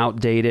being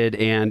outdated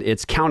and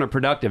it's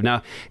counterproductive.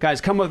 Now,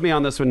 guys, come with me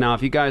on this one now.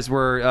 If you guys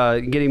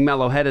were getting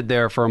mellow-headed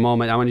there for a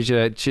moment, I want you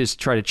to just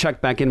try to check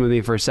back in with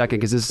me for a second,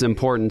 because this is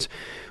important.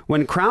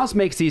 When Krauss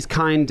makes these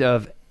kind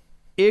of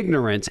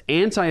ignorant,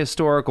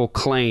 anti-historical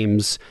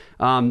claims,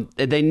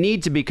 they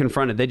need to be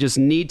confronted. They just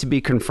need to be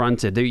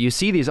confronted. You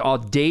see these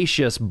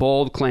audacious,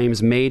 bold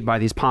claims made by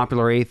these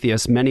popular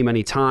atheists many,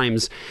 many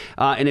times.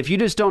 And if you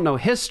just don't know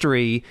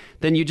history,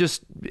 then you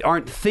just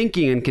aren't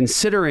thinking and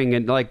considering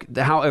and like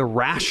how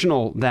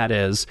irrational that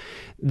is.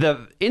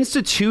 The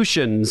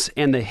institutions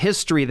and the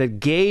history that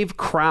gave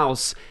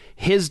Krauss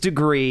his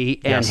degree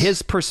and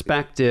his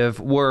perspective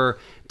were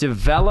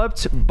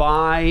developed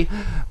by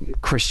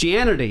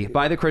Christianity,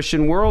 by the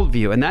Christian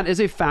worldview. And that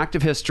is a fact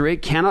of history.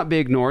 It cannot be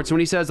ignored. So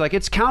when he says, like,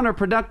 it's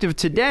counterproductive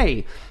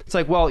today, it's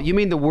like, well, you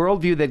mean the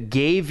worldview that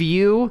gave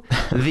you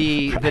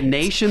the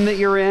nation that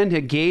you're in,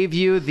 that gave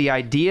you the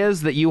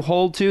ideas that you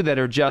hold to that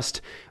are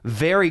just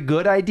very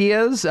good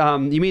ideas?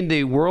 You mean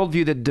the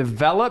worldview that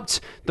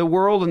developed the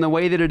world in the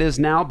way that it is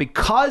now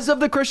because of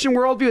the Christian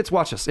worldview?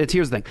 Watch this.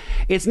 Here's the thing.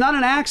 It's not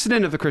an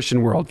accident of the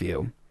Christian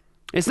worldview.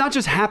 It's not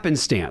just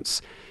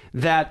happenstance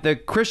that the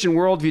Christian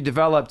worldview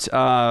developed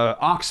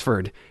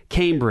Oxford,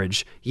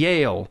 Cambridge,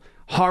 Yale,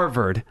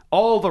 Harvard,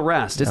 all the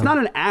rest. It's not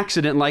an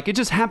accident. Like, it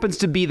just happens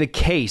to be the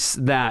case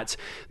that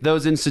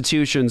those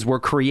institutions were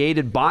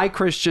created by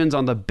Christians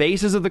on the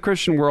basis of the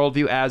Christian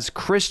worldview as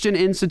Christian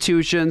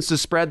institutions to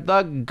spread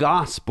the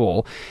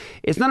gospel.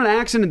 It's not an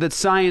accident that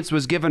science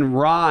was given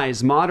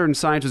rise, modern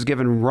science was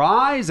given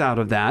rise out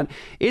of that.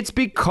 It's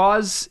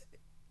because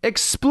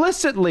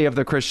explicitly of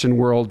the Christian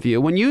worldview.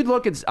 When you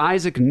look at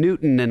Isaac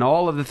Newton and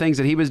all of the things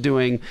that he was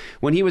doing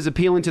when he was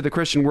appealing to the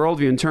Christian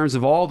worldview in terms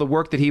of all the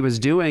work that he was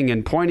doing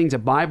and pointing to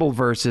Bible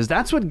verses,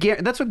 that's what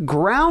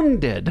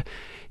grounded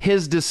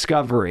his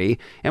discovery.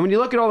 And when you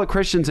look at all the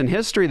Christians in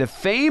history, the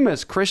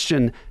famous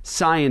Christian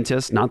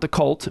scientists, not the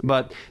cult,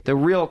 but the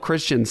real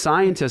Christian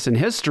scientists in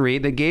history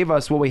that gave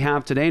us what we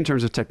have today in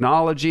terms of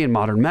technology and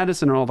modern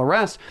medicine and all the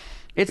rest,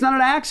 it's not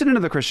an accident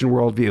of the Christian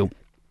worldview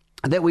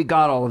that we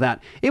got all of that.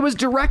 It was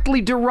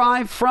directly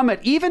derived from it,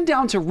 even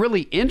down to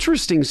really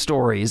interesting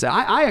stories.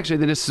 I actually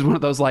think this is one of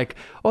those like,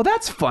 oh,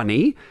 that's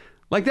funny.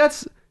 Like,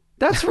 that's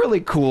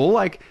really cool.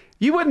 Like,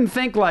 you wouldn't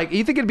think, like,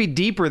 you think it'd be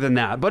deeper than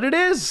that, but it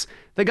is.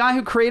 The guy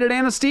who created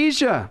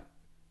anesthesia.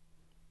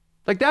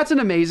 Like, that's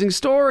an amazing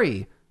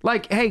story.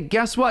 Like, hey,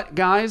 guess what,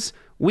 guys?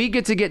 We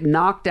get to get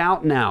knocked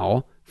out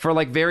now for,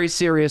 like, very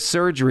serious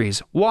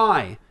surgeries.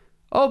 Why?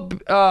 Oh,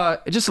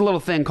 just a little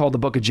thing called the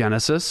Book of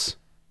Genesis.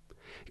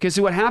 Because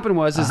what happened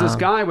was this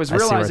guy was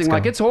realizing,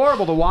 like, it's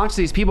horrible to watch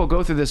these people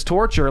go through this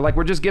torture. Like,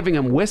 we're just giving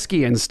them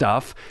whiskey and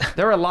stuff.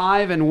 They're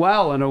alive and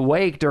well and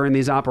awake during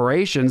these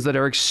operations that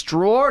are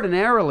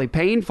extraordinarily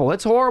painful.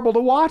 It's horrible to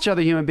watch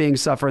other human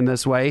beings suffer in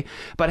this way.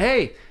 But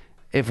hey,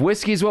 if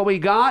whiskey's what we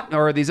got,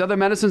 or these other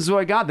medicines is what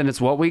we got, then it's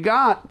what we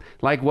got.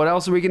 Like, what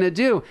else are we going to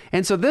do?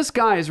 And so this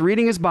guy is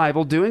reading his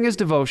Bible, doing his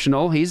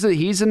devotional. He's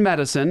in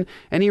medicine,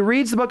 and he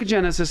reads the Book of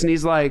Genesis, and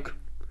he's like,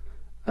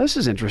 this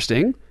is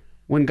interesting.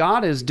 When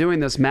God is doing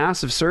this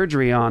massive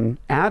surgery on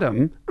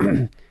Adam,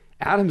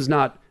 Adam's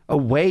not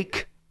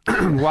awake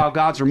while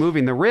God's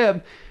removing the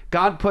rib.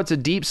 God puts a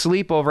deep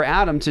sleep over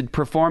Adam to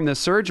perform this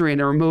surgery and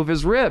to remove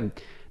his rib.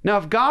 Now,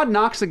 if God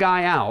knocks a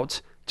guy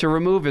out to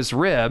remove his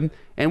rib,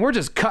 and we're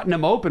just cutting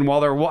him open while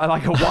they're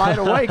like wide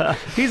awake,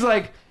 he's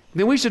like,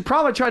 then we should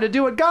probably try to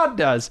do what God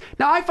does.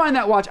 Now, I find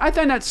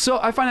that so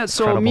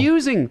Incredible.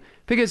 amusing,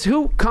 because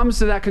who comes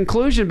to that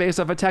conclusion based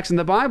off a text in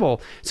the Bible?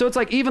 So it's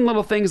like even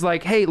little things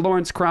like, hey,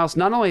 Lawrence Krauss,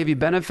 not only have you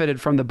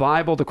benefited from the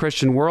Bible, the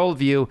Christian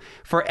worldview,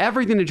 for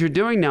everything that you're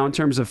doing now in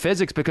terms of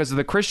physics because of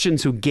the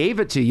Christians who gave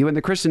it to you and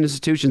the Christian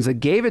institutions that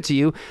gave it to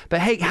you, but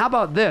hey, how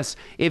about this?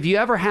 If you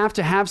ever have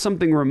to have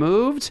something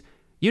removed,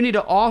 you need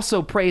to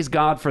also praise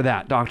God for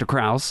that, Dr.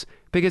 Krauss.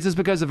 Because it's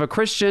because of a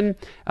Christian,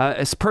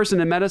 a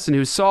person in medicine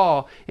who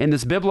saw in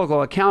this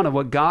biblical account of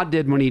what God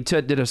did when he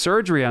did a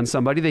surgery on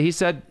somebody, that he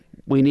said,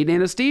 we need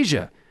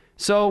anesthesia.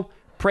 So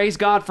praise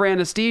God for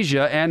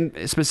anesthesia, and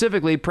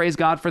specifically praise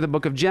God for the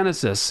Book of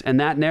Genesis and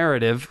that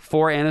narrative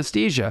for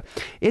anesthesia.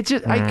 It's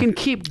just, I can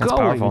keep going.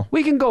 Powerful.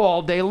 We can go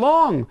all day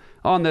long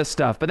on this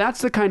stuff, but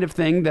that's the kind of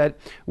thing that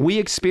we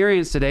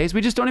experience today, is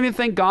we just don't even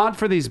thank God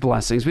for these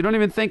blessings. We don't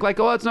even think like,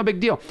 oh, it's no big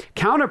deal.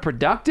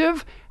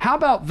 Counterproductive? How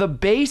about the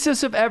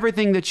basis of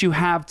everything that you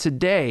have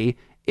today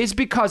is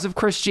because of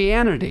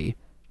Christianity?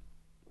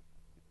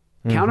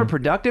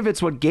 Counterproductive?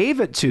 It's what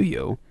gave it to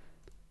you.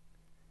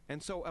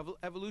 And so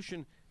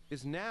evolution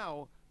is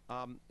now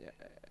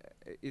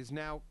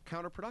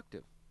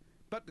counterproductive.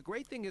 But the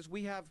great thing is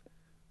we have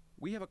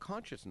a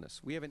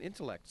consciousness, we have an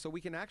intellect, so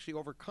we can actually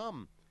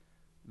overcome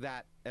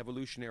that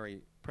evolutionary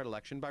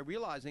predilection by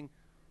realizing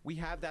we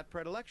have that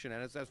predilection.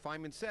 And as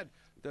Feynman said,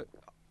 the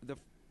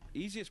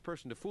easiest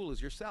person to fool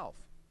is yourself.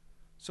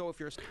 So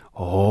if you're...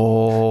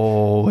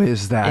 Oh,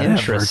 is that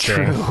ever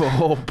true?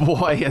 Oh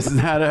boy, is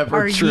that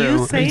ever true? Are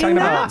you saying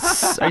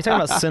that? Are you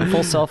talking about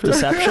sinful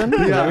self-deception?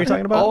 Is that what you're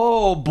talking about?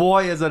 Oh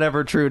boy, is that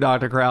ever true,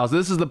 Dr. Krauss.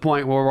 This is the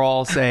point where we'll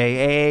all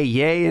say,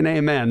 yay and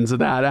amen to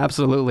that,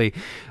 absolutely.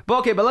 But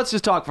okay, but let's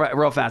just talk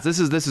real fast. This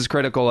is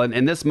critical,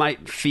 and this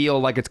might feel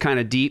like it's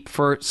kind of deep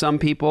for some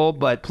people,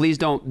 but please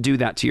don't do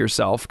that to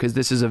yourself, because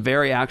this is a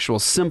very actual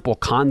simple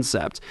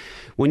concept.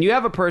 When you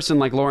have a person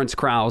like Lawrence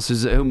Krauss,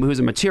 who's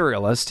a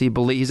materialist,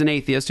 he's an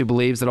atheist who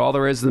believes that all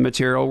there is in the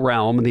material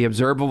realm, the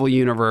observable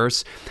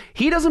universe,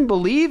 he doesn't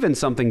believe in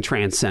something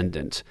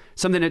transcendent,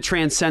 something that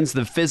transcends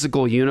the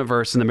physical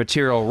universe and the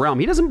material realm.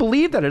 He doesn't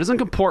believe that. It doesn't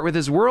comport with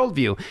his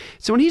worldview.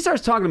 So when he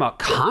starts talking about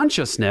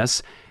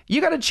consciousness, you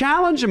got to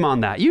challenge him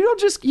on that. You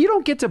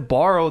don't get to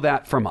borrow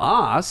that from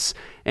us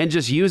and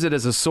just use it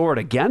as a sword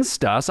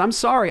against us. I'm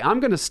sorry.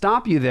 I'm going to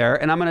stop you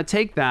there, and I'm going to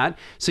take that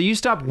so you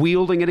stop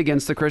wielding it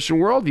against the Christian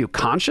worldview.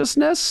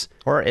 Consciousness?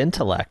 Or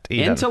intellect,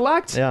 even.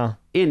 Intellect? Yeah.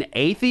 In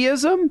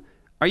atheism?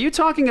 Are you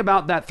talking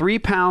about that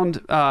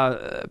 3-pound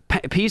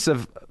piece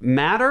of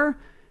matter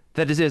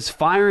that is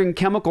firing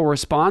chemical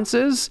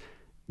responses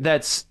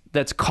that's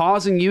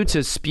causing you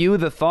to spew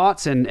the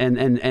thoughts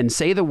and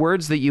say the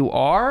words that you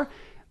are?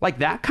 Like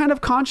that kind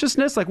of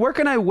consciousness? Like, where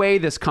can I weigh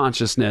this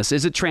consciousness?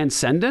 Is it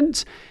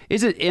transcendent?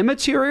 Is it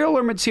immaterial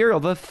or material?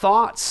 The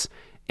thoughts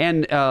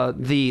and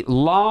the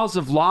laws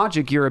of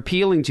logic you're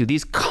appealing to,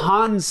 these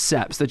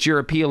concepts that you're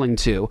appealing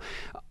to,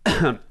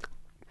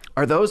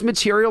 Are those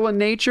material in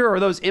nature or are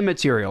those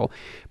immaterial?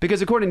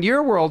 Because according to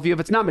your worldview, if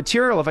it's not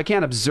material, if I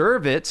can't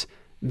observe it,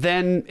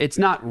 then it's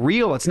not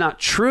real, it's not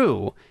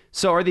true.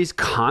 So are these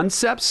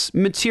concepts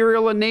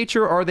material in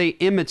nature or are they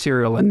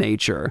immaterial in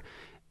nature?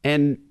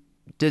 And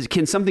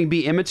can something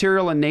be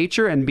immaterial in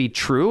nature and be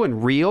true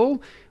and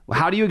real?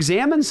 How do you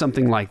examine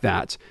something like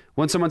that?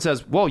 When someone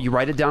says, well, you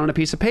write it down on a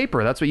piece of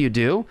paper, that's what you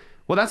do.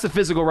 Well, that's the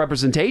physical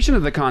representation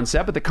of the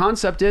concept, but the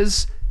concept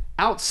is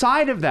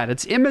outside of that.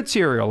 It's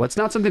immaterial. It's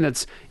not something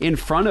that's in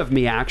front of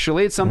me,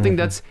 actually. It's something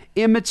that's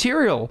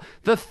immaterial.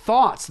 The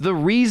thoughts, the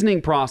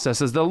reasoning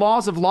processes, the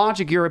laws of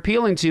logic you're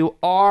appealing to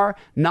are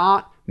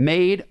not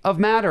made of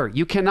matter.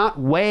 You cannot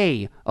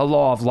weigh a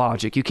law of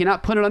logic. You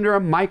cannot put it under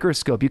a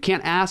microscope. You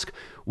can't ask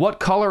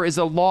what color is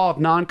a law of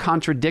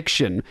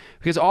non-contradiction,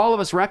 because all of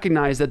us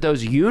recognize that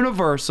those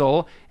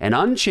universal and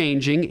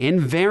unchanging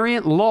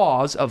invariant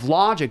laws of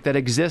logic that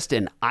exist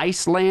in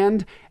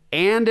Iceland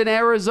and in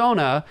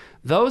Arizona,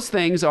 those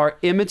things are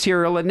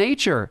immaterial in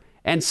nature.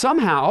 And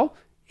somehow,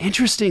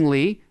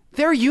 interestingly,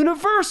 they're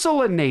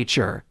universal in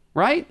nature,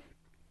 right?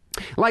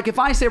 Like if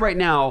I say right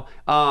now,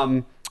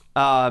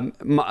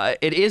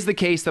 it is the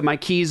case that my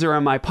keys are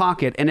in my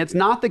pocket, and it's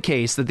not the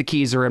case that the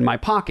keys are in my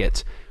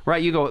pocket,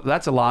 right? You go,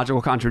 that's a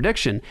logical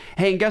contradiction.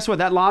 Hey, and guess what?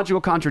 That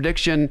logical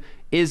contradiction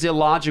is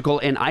illogical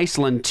in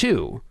Iceland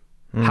too.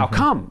 How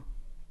come?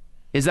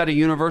 Is that a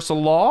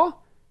universal law?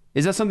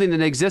 Is that something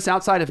that exists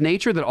outside of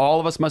nature that all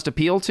of us must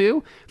appeal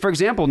to? For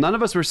example, none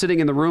of us were sitting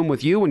in the room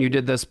with you when you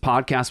did this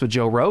podcast with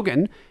Joe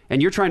Rogan,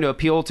 and you're trying to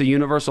appeal to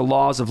universal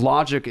laws of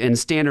logic and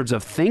standards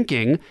of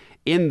thinking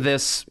in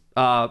this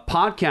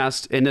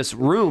podcast, in this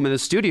room, in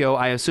this studio,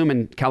 I assume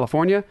in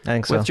California, I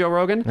think so. with Joe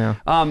Rogan.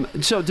 Yeah.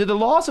 So do the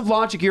laws of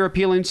logic you're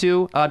appealing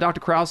to, Dr.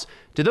 Krause,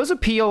 do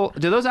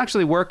those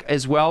actually work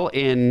as well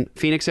in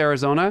Phoenix,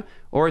 Arizona,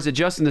 or is it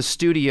just in the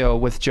studio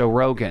with Joe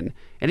Rogan?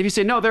 And if you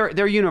say, no,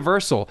 they're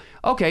universal.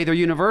 Okay, they're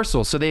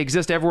universal, so they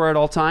exist everywhere at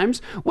all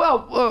times.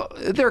 Well,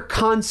 they're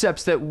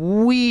concepts that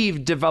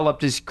we've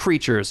developed as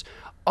creatures.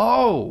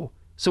 Oh,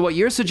 so what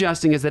you're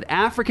suggesting is that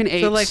African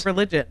apes... So like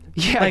religion.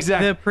 Yeah, like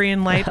exactly. the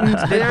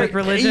pre-enlightened did with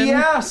religion.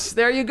 Yes,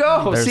 there you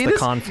go. There's See the this?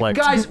 conflict.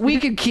 Guys, we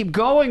could keep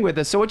going with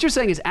this. So what you're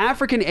saying is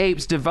African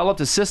apes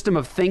developed a system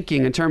of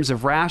thinking in terms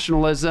of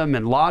rationalism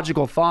and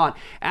logical thought.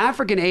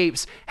 African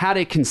apes had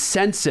a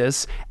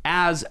consensus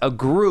as a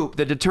group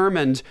that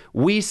determined,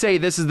 we say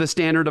this is the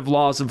standard of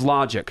laws of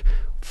logic.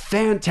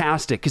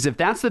 Fantastic, because if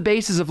that's the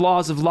basis of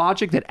laws of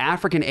logic, that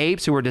African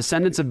apes who are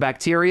descendants of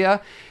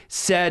bacteria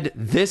said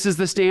this is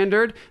the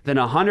standard, then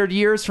 100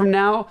 years from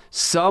now,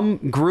 some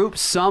group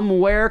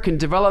somewhere can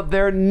develop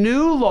their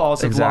new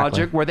laws of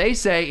logic where they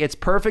say it's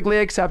perfectly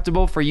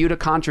acceptable for you to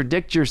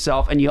contradict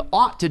yourself and you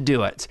ought to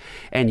do it.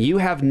 And you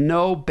have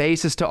no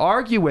basis to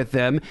argue with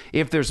them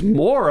if there's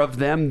more of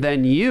them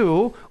than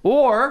you,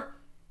 or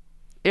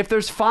if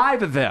there's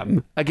 5 of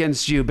them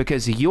against you,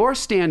 because your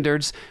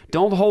standards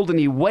don't hold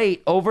any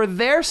weight over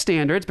their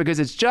standards, because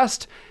it's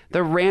just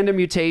the random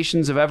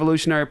mutations of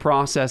evolutionary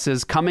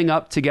processes coming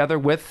up together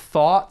with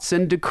thoughts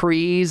and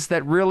decrees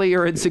that really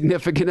are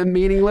insignificant and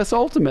meaningless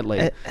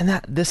ultimately. And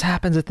this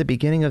happens at the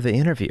beginning of the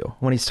interview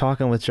when he's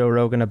talking with Joe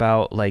Rogan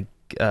about like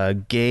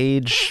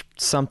gauge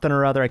something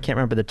or other. I can't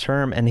remember the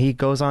term. And he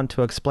goes on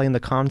to explain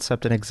the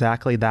concept in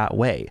exactly that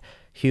way.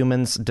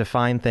 Humans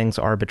define things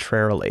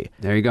arbitrarily.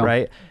 There you go.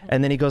 Right?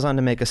 And then he goes on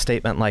to make a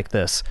statement like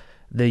this: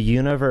 the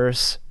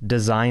universe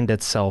designed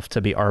itself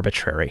to be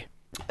arbitrary.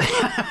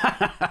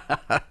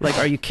 Like,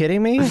 are you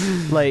kidding me?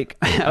 Like,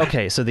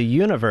 okay, so the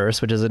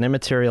universe, which is an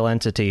immaterial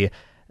entity,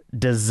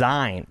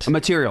 designed... A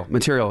material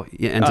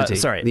entity.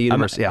 Sorry. The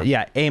universe,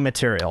 a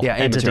material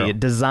entity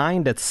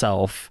designed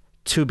itself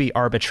to be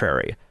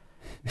arbitrary.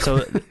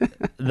 So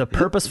the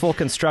purposeful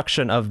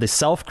construction of the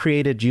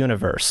self-created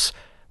universe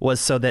was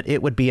so that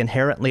it would be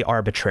inherently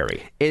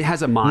arbitrary. It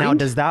has a mind. Now,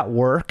 does that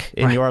work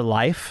in your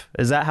life?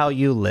 Is that how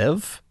you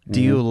live?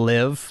 Do you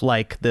live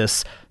like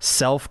this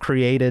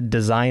self-created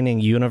designing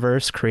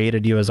universe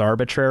created you as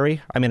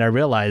arbitrary? I mean, I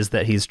realize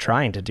that he's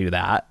trying to do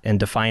that and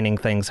defining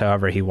things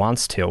however he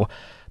wants to.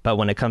 But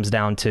when it comes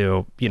down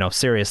to,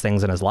 serious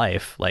things in his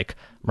life, like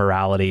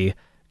morality,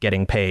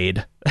 getting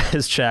paid,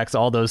 his checks,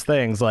 all those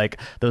things, like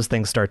those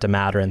things start to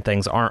matter and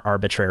things aren't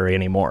arbitrary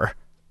anymore.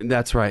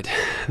 That's right.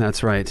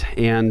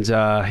 And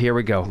here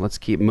we go. Let's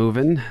keep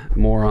moving.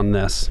 More on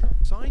this.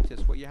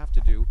 Scientists, what you have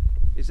to do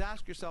is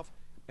ask yourself,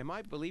 am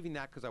I believing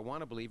that because I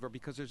want to believe or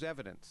because there's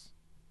evidence?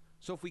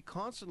 So if we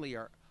constantly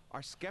are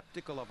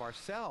skeptical of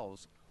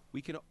ourselves,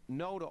 we can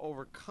know to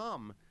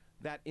overcome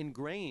that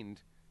ingrained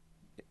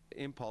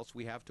impulse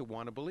we have to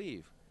want to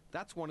believe.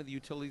 That's one of the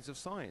utilities of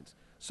science.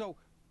 So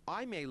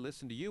I may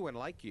listen to you and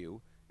like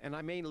you, and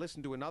I may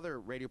listen to another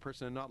radio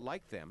person and not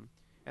like them,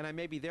 and I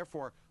may be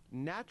therefore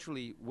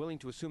naturally willing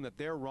to assume that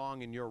they're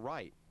wrong and you're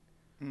right.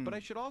 But I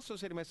should also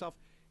say to myself,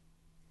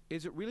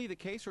 is it really the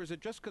case, or is it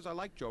just because I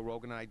like Joe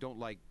Rogan and I don't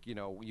like,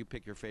 you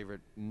pick your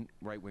favorite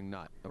right-wing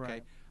nut,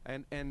 okay?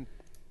 Right. And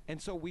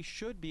so we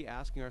should be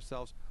asking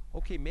ourselves,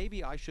 okay,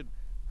 maybe I should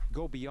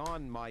go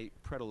beyond my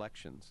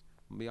predilections,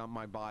 beyond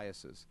my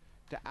biases,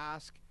 to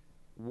ask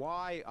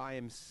why I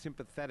am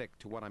sympathetic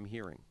to what I'm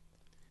hearing.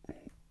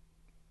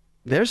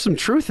 There's some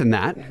truth in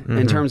that,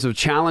 in terms of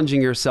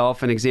challenging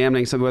yourself and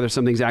examining whether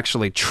something's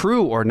actually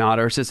true or not,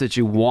 or it's just that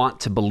you want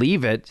to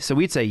believe it. So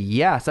we'd say,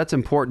 yes, that's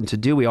important to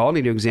do. We all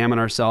need to examine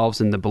ourselves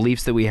and the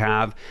beliefs that we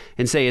have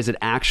and say, is it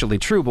actually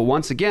true? But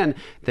once again,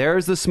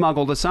 there's the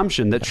smuggled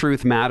assumption that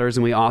truth matters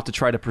and we ought to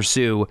try to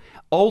pursue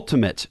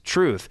ultimate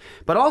truth.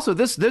 But also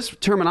this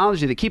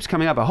terminology that keeps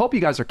coming up, I hope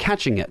you guys are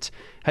catching it.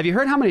 Have you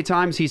heard how many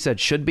times he said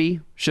should be,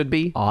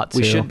 ought to,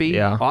 we should be,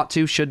 yeah. ought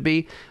to, should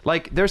be?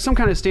 Like there's some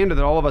kind of standard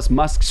that all of us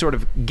must sort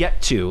of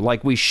get to.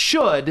 Like we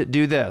should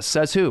do this.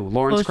 Says who?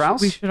 Lawrence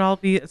Krauss? We should all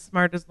be as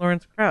smart as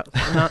Lawrence Krauss,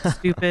 not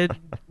stupid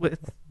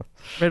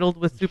riddled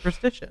with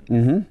superstition.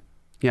 Mm-hmm.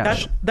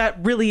 Yeah. That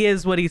really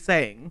is what he's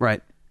saying.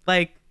 Right.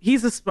 Like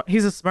he's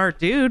a smart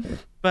dude,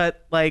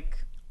 but like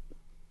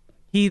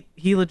he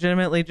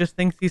legitimately just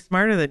thinks he's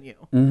smarter than you.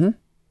 Mm-hmm.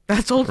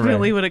 That's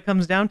ultimately what it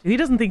comes down to. He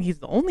doesn't think he's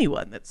the only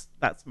one that's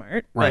that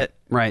smart. Right. But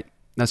right.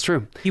 That's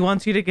true. He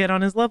wants you to get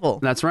on his level.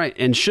 That's right.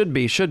 And should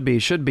be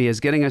is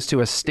getting us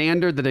to a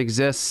standard that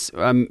exists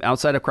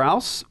outside of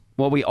Krauss.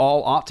 What we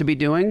all ought to be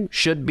doing,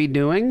 should be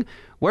doing.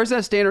 Where's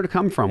that standard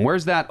come from?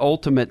 Where's that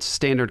ultimate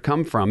standard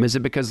come from? Is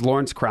it because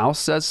Lawrence Krauss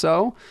says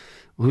so?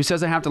 Who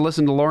says I have to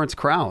listen to Lawrence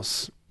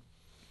Krauss?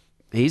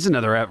 He's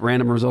another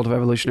random result of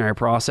evolutionary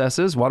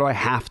processes. Why do I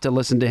have to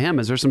listen to him?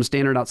 Is there some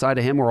standard outside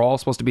of him we're all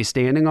supposed to be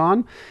standing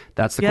on?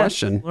 That's the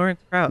question.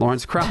 Lawrence Krauss.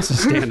 Lawrence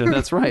Krauss' standard.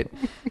 That's right.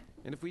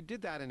 And if we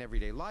did that in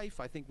everyday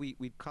life, I think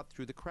we'd cut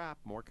through the crap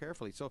more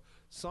carefully. So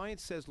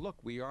science says, look,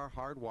 we are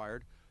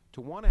hardwired to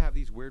want to have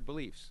these weird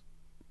beliefs.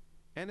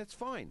 And it's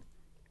fine.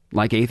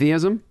 Like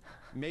atheism?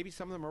 Maybe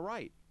some of them are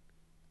right.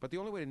 But the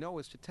only way to know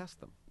is to test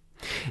them.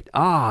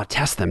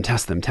 Test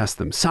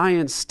them.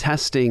 Science,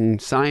 testing,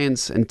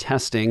 science and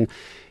testing.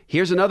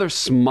 Here's another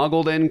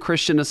smuggled in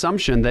Christian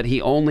assumption that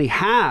he only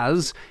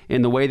has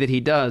in the way that he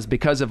does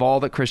because of all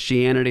that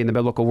Christianity and the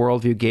biblical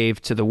worldview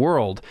gave to the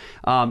world.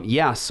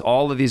 Yes,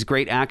 all of these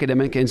great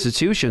academic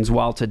institutions,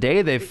 while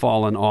today they've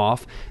fallen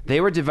off,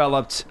 they were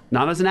developed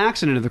not as an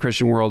accident of the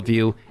Christian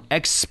worldview,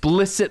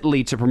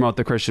 explicitly to promote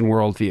the Christian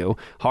worldview.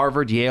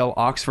 Harvard, Yale,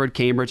 Oxford,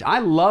 Cambridge. I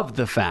love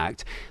the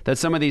fact that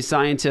some of these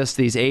scientists,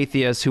 these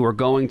atheists who are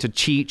going to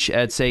teach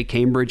at, say,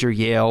 Cambridge or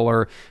Yale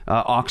or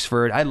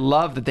Oxford, I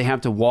love that they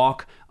have to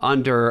walk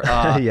under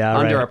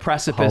a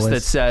precipice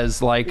that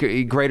says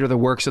like greater the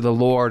works of the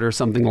Lord or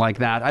something like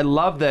that. I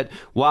love that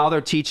while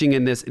they're teaching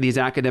in these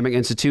academic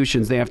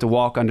institutions, they have to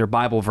walk under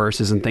Bible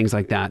verses and things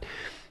like that.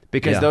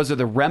 Because those are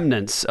the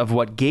remnants of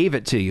what gave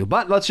it to you.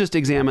 But let's just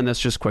examine this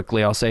just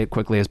quickly. I'll say it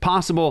quickly as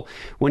possible.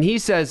 When he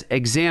says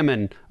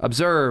examine,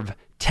 observe,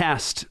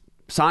 test,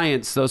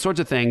 science, those sorts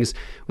of things,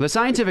 the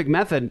scientific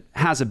method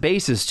has a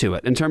basis to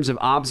it in terms of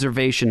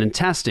observation and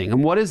testing.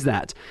 And what is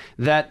that?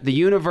 That the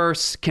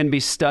universe can be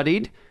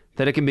studied,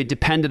 that it can be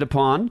depended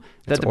upon,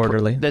 that's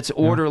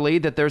orderly.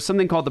 That there's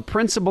something called the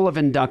principle of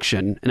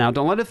induction. Now,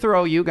 don't let it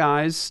throw you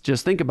guys.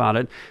 Just think about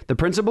it. The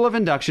principle of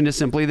induction is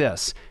simply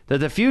this, that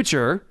the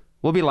future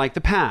will be like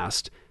the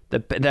past.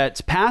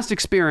 That past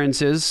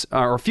experiences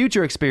or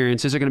future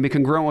experiences are going to be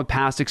congruent with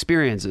past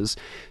experiences.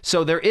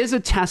 So there is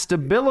a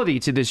testability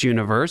to this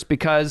universe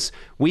because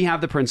we have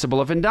the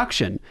principle of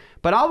induction.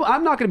 But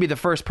I'm not going to be the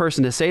first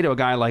person to say to a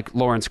guy like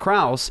Lawrence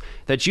Krauss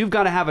that you've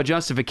got to have a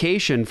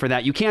justification for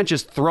that. You can't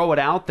just throw it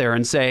out there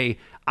and say,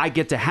 I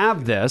get to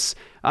have this.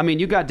 I mean,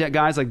 you've got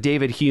guys like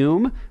David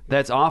Hume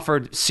that's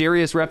offered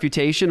serious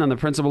refutation on the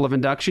principle of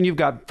induction. You've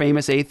got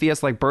famous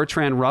atheists like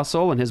Bertrand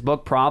Russell and his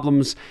book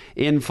Problems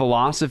in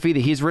Philosophy that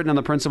he's written on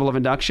the principle of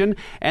induction.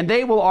 And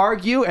they will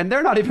argue, and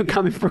they're not even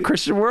coming from a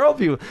Christian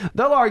worldview.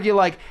 They'll argue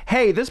like,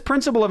 hey, this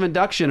principle of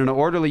induction in an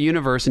orderly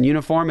universe and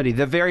uniformity,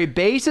 the very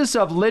basis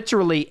of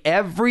literally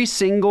every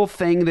single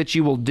thing that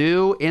you will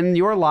do in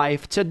your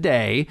life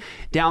today,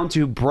 down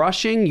to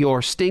brushing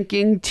your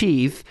stinking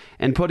teeth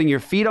and putting your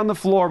feet on the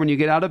floor when you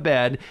get out of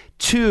bed,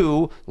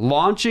 to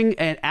launching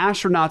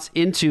astronauts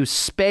into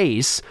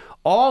space,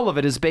 all of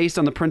it is based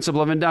on the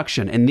principle of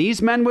induction. And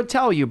these men would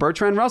tell you,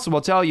 Bertrand Russell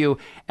will tell you,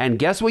 and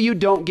guess what you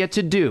don't get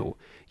to do?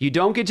 You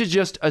don't get to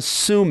just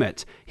assume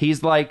it.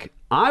 He's like,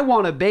 I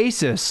want a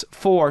basis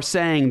for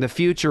saying the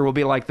future will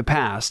be like the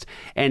past.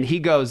 And he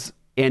goes,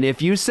 and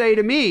if you say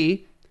to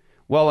me,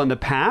 well, in the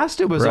past,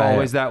 it was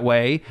always that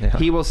way. Yeah.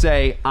 He will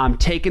say, I'm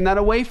taking that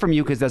away from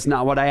you because that's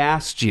not what I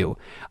asked you.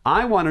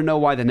 I want to know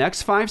why the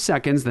next 5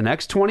 seconds, the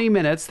next 20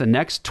 minutes, the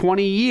next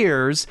 20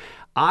 years,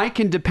 I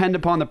can depend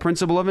upon the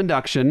principle of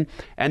induction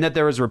and that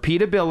there is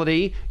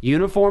repeatability,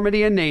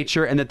 uniformity in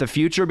nature, and that the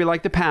future will be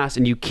like the past.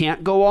 And you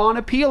can't go on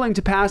appealing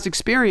to past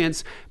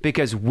experience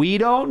because we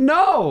don't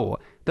know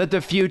that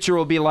the future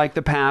will be like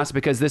the past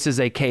because this is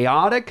a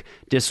chaotic,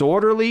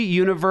 disorderly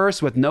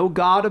universe with no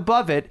God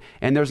above it,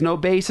 and there's no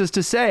basis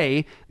to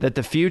say that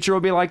the future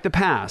will be like the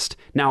past.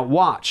 Now,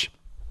 watch.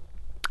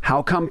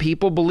 How come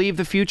people believe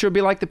the future will be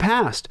like the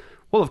past?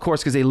 Well, of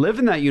course, because they live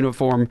in that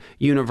uniform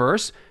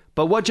universe.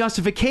 But what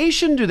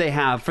justification do they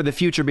have for the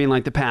future being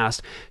like the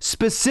past,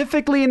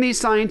 specifically in these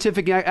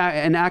scientific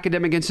and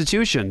academic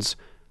institutions?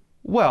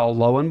 Well,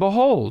 lo and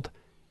behold,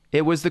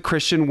 It was the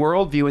Christian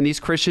worldview and these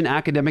Christian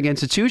academic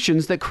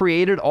institutions that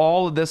created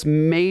all of this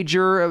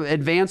major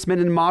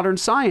advancement in modern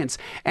science.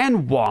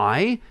 And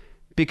why?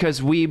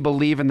 Because we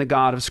believe in the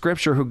God of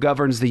Scripture who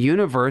governs the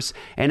universe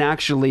and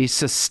actually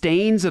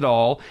sustains it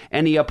all,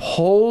 and he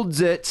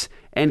upholds it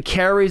and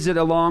carries it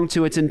along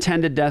to its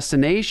intended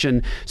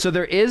destination. So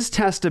there is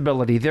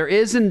testability, there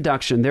is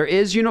induction, there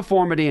is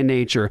uniformity in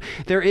nature.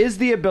 There is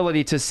the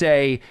ability to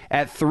say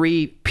at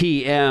 3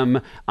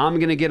 p.m., I'm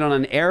going to get on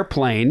an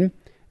airplane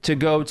to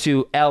go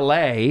to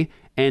LA,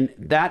 and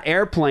that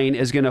airplane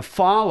is going to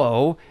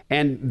follow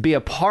and be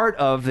a part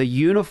of the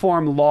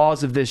uniform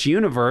laws of this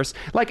universe.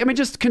 Like, I mean,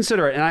 just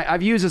consider it. And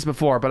I've used this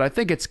before, but I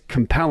think it's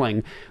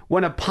compelling.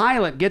 When a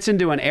pilot gets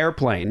into an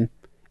airplane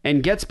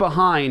and gets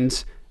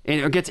behind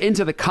or gets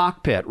into the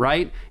cockpit,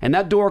 right? And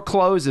that door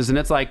closes and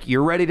it's like,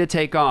 you're ready to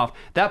take off.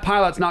 That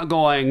pilot's not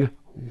going,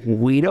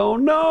 we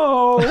don't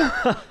know.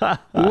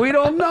 We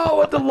don't know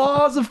what the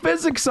laws of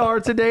physics are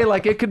today.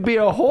 Like, it could be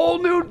a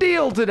whole new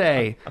deal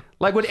today.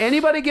 Like, would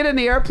anybody get in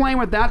the airplane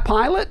with that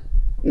pilot?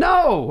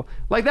 No.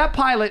 Like, that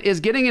pilot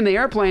is getting in the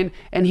airplane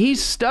and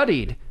he's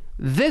studied.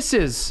 This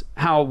is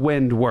how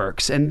wind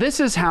works. And this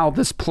is how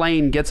this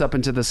plane gets up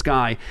into the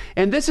sky.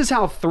 And this is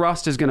how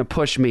thrust is going to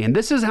push me. And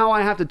this is how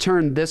I have to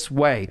turn this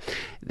way.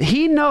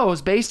 He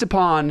knows, based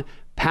upon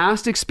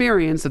past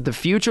experience, that the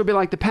future will be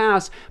like the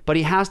past, but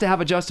he has to have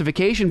a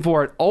justification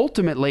for it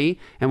ultimately.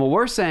 And what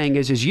we're saying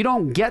is you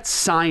don't get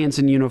science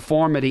and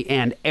uniformity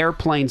and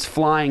airplanes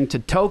flying to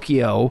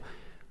Tokyo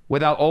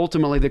without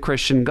ultimately the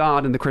Christian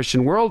God and the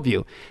Christian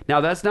worldview.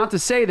 Now, that's not to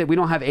say that we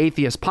don't have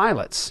atheist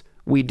pilots.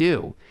 We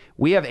do.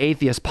 We have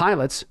atheist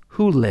pilots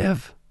who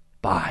live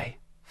by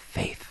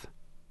faith.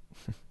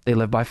 They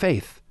live by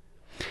faith.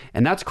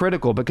 And that's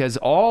critical because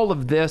all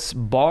of this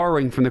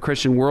borrowing from the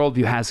Christian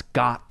worldview has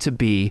got to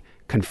be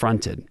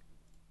confronted.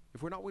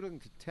 If we're not willing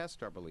to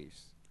test our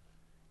beliefs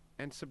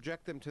and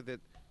subject them to the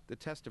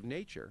test of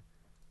nature,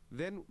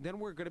 then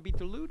we're going to be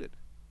deluded.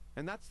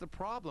 And that's the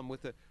problem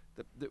with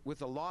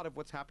with a lot of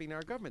what's happening in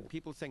our government.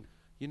 People saying,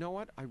 you know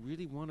what, I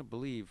really want to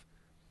believe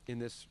in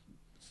this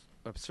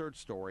absurd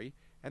story,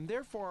 and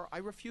therefore I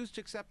refuse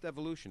to accept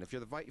evolution. If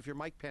you're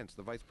Mike Pence,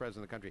 the vice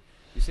president of the country,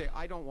 you say,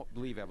 I don't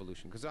believe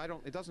evolution because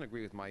it doesn't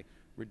agree with my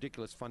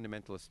ridiculous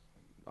fundamentalist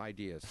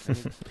ideas. I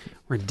mean,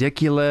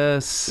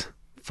 ridiculous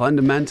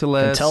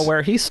fundamentalist. Can tell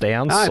where he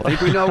stands. I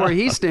think we know where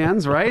he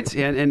stands, right?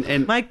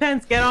 And Mike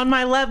Pence, get on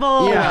my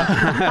level.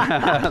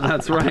 Yeah,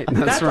 that's right.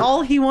 That's right.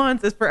 all he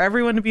wants is for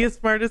everyone to be as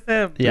smart as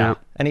him. Yeah.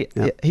 And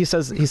he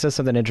says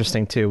something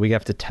interesting too. We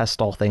have to test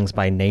all things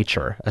by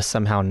nature, as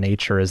somehow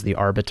nature is the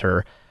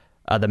arbiter,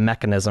 the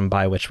mechanism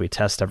by which we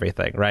test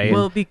everything, right?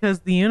 Well,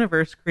 because the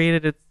universe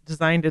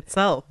designed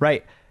itself.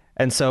 Right.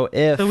 And so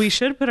we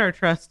should put our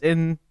trust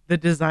in the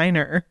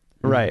designer.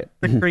 Right.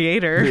 The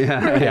creator.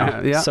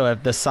 Yeah. So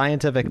if the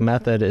scientific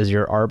method is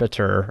your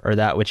arbiter, or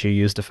that which you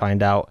use to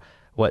find out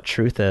what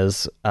truth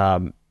is,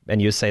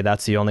 and you say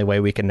that's the only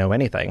way we can know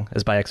anything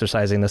is by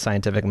exercising the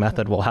scientific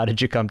method, well, how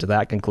did you come to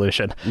that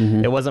conclusion?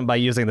 Mm-hmm. It wasn't by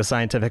using the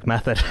scientific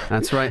method.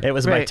 That's right. It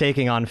was by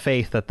taking on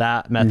faith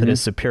that method is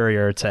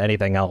superior to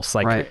anything else.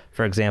 Like,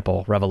 for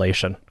example,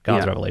 revelation,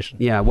 God's revelation.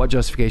 Yeah. What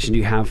justification do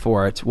you have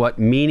for it? What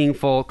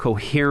meaningful,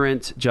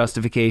 coherent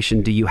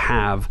justification do you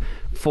have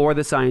for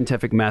the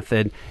scientific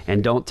method?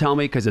 And don't tell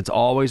me because it's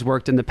always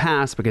worked in the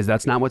past, because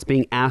that's not what's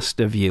being asked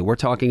of you. We're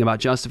talking about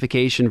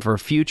justification for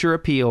future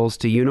appeals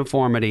to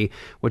uniformity,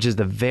 which is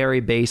the very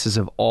basis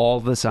of all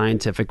the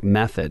scientific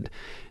method.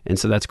 And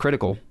so that's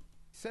critical. He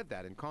said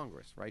that in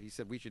Congress, right? He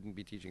said we shouldn't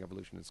be teaching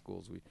evolution in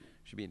schools. We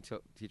should be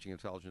teaching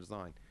intelligent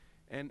design.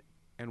 And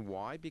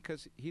why?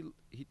 Because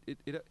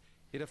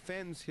it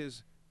offends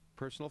his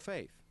personal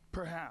faith.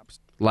 Perhaps.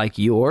 Like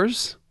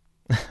yours,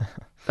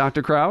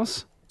 Dr.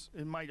 Krause?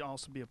 It might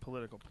also be a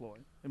political ploy.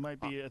 It might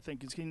be, I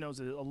think, because he knows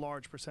that a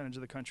large percentage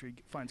of the country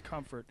finds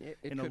comfort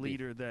in a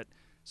leader that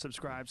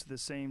subscribes to the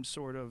same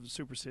sort of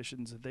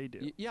superstitions that they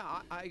do.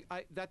 Yeah, I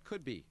that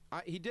could be.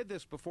 He did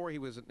this before he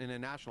was in a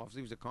national office.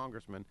 He was a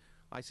congressman.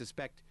 I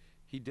suspect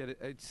he did it.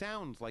 It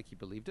sounds like he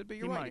believed it, but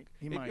you're right.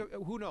 He might.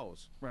 Who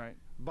knows? Right.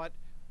 But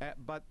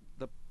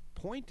the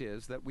point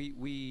is that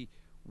we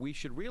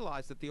should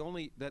realize that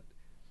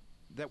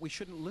that we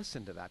shouldn't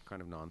listen to that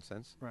kind of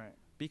nonsense. Right.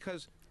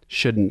 Because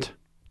shouldn't.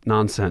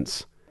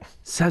 Nonsense.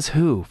 Says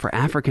who? For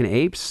African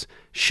apes?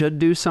 Should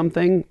do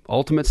something?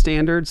 Ultimate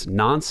standards?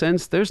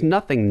 Nonsense? There's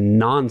nothing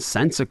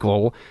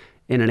nonsensical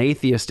in an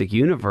atheistic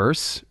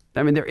universe.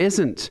 I mean, there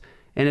isn't.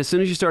 And as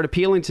soon as you start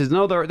appealing to,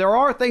 no, there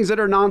are things that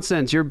are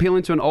nonsense. You're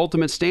appealing to an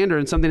ultimate standard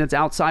and something that's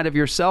outside of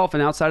yourself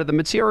and outside of the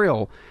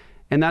material.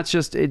 And that's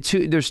just,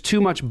 there's too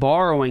much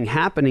borrowing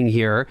happening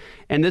here.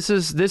 And this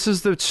is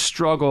the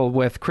struggle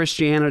with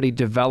Christianity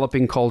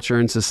developing culture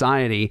and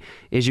society,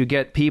 is you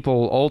get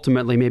people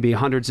ultimately maybe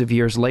hundreds of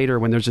years later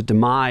when there's a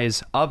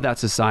demise of that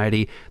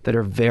society that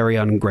are very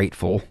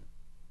ungrateful.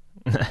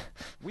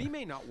 We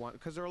may not want,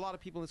 because there are a lot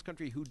of people in this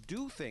country who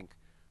do think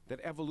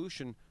that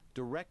evolution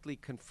directly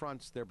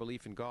confronts their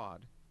belief in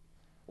God,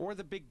 or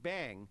the Big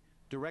Bang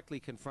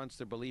directly confronts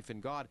their belief in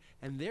God,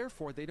 and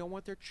therefore they don't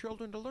want their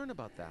children to learn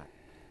about that.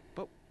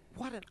 But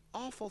what an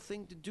awful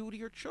thing to do to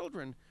your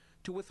children,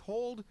 to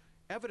withhold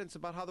evidence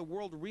about how the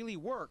world really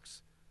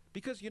works.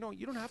 Because, you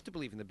don't have to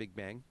believe in the Big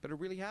Bang, but it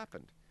really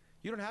happened.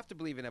 You don't have to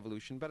believe in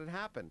evolution, but it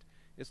happened.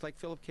 It's like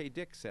Philip K.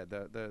 Dick said,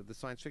 the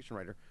science fiction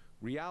writer,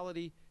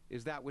 reality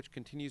is that which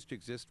continues to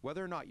exist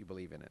whether or not you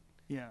believe in it.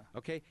 Yeah.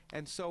 Okay?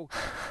 And so...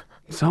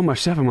 So much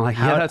stuff. I'm like,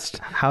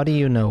 How do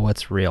you know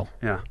what's real?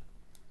 Yeah.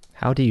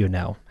 How do you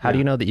know? How do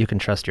you know that you can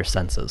trust your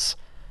senses?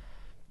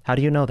 How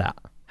do you know that?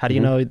 How do you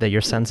know that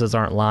your senses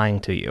aren't lying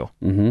to you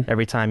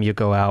every time you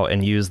go out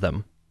and use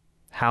them?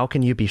 How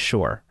can you be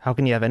sure? How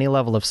can you have any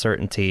level of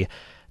certainty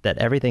that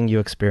everything you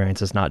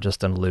experience is not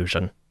just an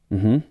illusion?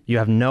 You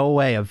have no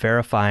way of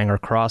verifying or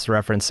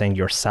cross-referencing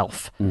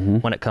yourself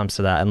when it comes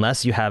to that,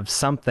 unless you have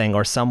something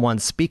or someone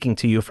speaking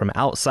to you from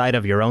outside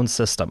of your own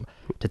system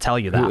to tell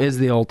you that. Who is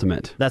the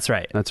ultimate. That's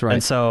right. That's right.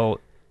 And so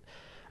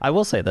I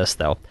will say this,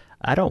 though.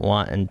 I don't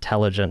want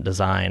intelligent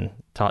design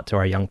taught to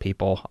our young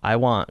people. I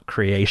want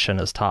creation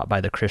as taught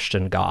by the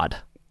Christian God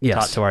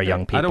taught to our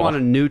young people. I don't want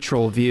a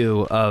neutral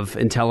view of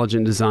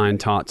intelligent design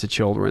taught to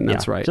children.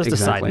 That's right. Just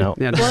exactly. a side note.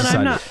 Yeah, just a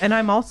side note. And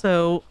I'm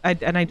also,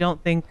 and I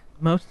don't think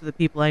most of the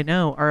people I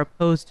know are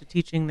opposed to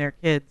teaching their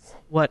kids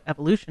what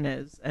evolution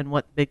is and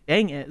what the Big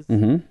Bang is.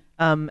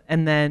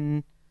 And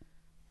then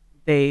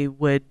they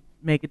would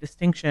make a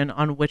distinction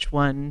on which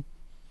one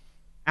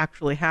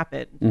actually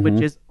happened, which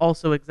is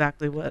also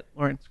exactly what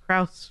Lawrence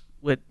Krauss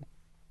would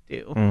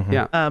do.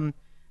 Yeah.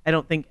 I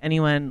don't think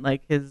anyone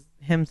like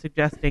him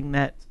suggesting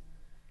that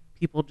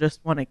people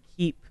just want to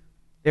keep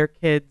their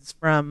kids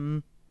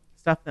from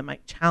stuff that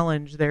might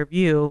challenge their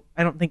view.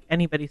 I don't think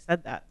anybody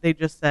said that. They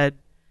just said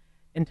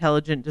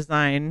intelligent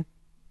design,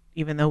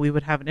 even though we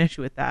would have an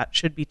issue with that,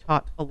 should be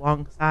taught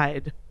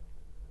alongside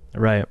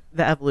the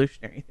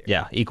evolutionary theory.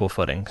 Yeah, equal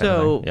footing.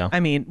 So, Yeah. I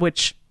mean,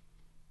 which,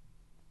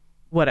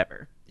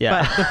 whatever.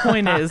 Yeah. But the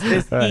point is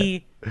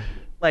he,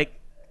 like,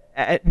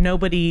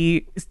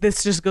 nobody,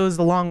 this just goes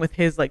along with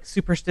his, like,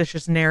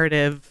 superstitious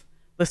narrative,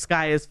 the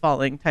sky is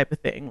falling type of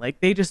thing. Like,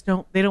 they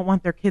don't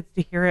want their kids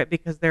to hear it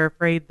because they're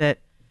afraid that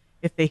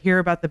if they hear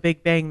about the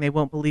Big Bang, they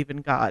won't believe in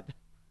God.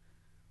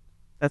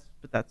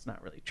 But that's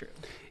not really true.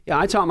 Yeah,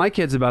 I taught my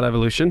kids about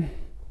evolution,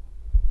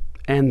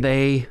 and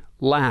they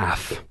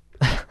laugh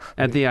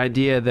at the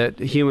idea that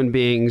human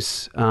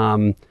beings,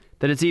 that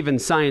it's even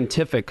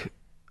scientific,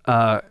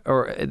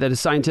 or that is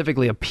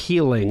scientifically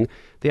appealing,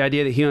 the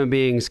idea that human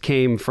beings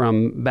came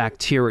from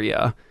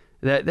bacteria.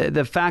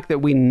 The fact that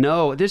we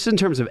know, this in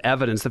terms of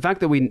evidence, the fact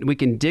that we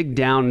can dig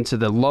down into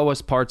the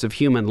lowest parts of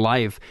human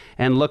life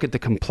and look at the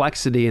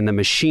complexity and the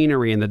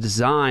machinery and the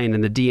design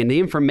and the DNA, the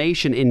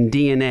information in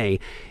DNA.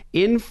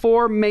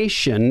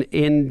 Information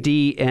in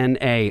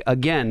DNA.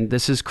 Again,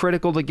 this is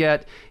critical to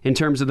get in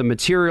terms of the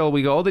material.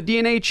 We go, the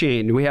DNA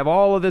chain. We have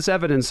all of this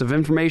evidence of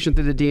information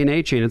through the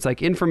DNA chain. It's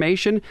like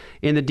information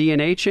in the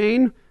DNA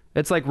chain.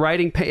 It's like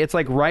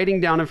writing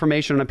down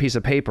information on a piece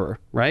of paper,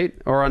 right?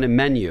 Or on a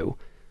menu,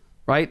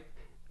 right?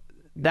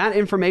 That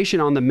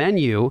information on the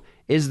menu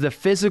is the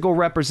physical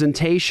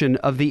representation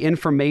of the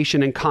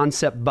information and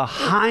concept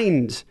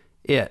behind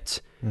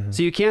it.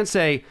 So you can't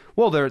say,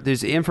 well,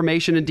 there's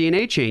information in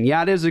DNA chain.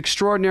 Yeah, it is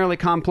extraordinarily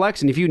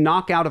complex. And if you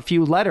knock out a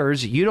few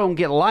letters, you don't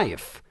get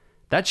life.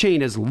 That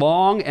chain is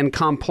long and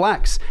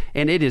complex,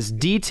 and it is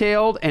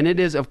detailed, and it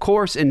is, of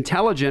course,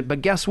 intelligent. But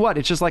guess what?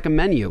 It's just like a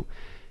menu.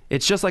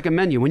 It's just like a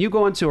menu. When you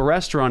go into a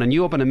restaurant and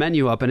you open a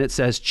menu up and it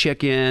says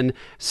chicken,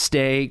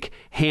 steak,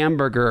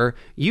 hamburger,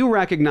 you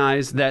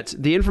recognize that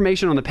the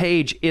information on the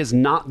page is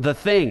not the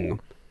thing.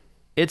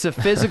 It's a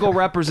physical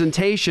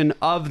representation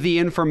of the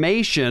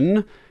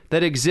information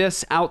that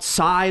exists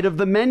outside of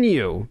the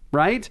menu,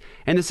 right?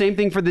 And the same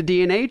thing for the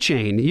DNA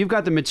chain. You've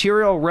got the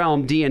material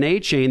realm DNA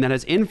chain that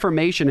has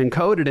information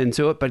encoded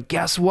into it, but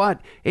guess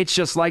what? It's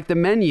just like the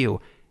menu.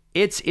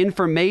 It's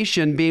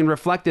information being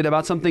reflected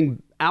about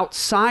something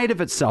outside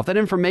of itself. That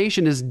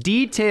information is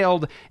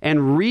detailed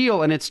and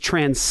real, and it's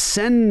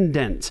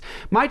transcendent.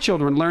 My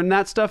children learn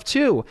that stuff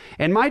too.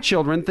 And my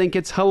children think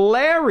it's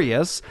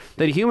hilarious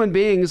that human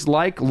beings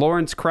like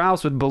Lawrence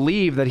Krauss would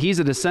believe that he's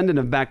a descendant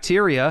of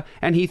bacteria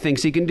and he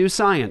thinks he can do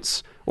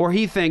science. Or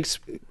he thinks,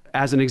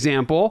 as an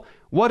example,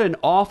 what an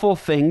awful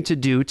thing to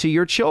do to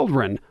your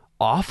children.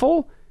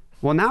 Awful?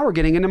 Well, now we're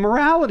getting into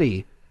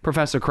morality,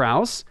 Professor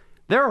Krauss.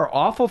 There are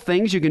awful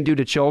things you can do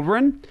to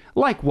children.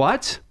 Like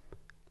what?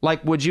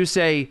 Like, would you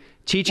say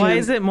teaching Why them...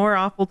 is it more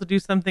awful to do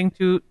something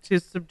to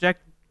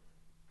subject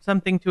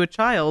something to a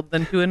child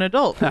than to an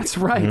adult? That's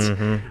right.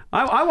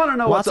 I want to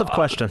know Lots of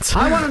questions.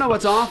 I want to know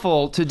what's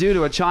awful to do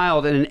to a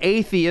child in an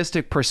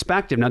atheistic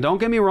perspective. Now, don't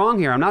get me wrong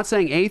here. I'm not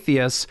saying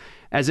atheists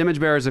as image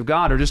bearers of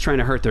God are just trying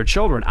to hurt their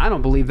children. I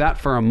don't believe that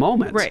for a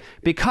moment. Right.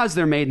 Because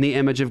they're made in the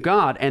image of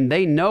God and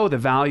they know the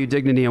value,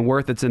 dignity, and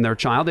worth that's in their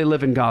child. They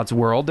live in God's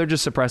world. They're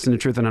just suppressing the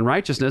truth and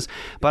unrighteousness.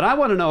 But I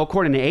want to know,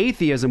 according to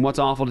atheism, what's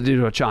awful to do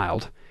to a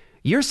child.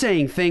 You're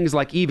saying things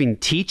like even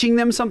teaching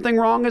them something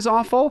wrong is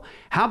awful?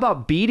 How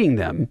about beating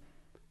them?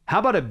 How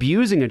about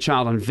abusing a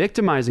child and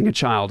victimizing a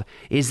child?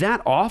 Is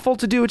that awful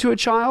to do to a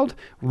child?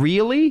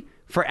 Really?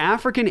 For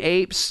African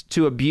apes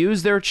to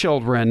abuse their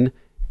children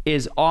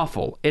is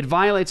awful. It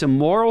violates a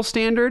moral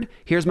standard.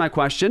 Here's my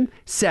question.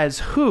 Says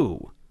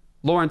who?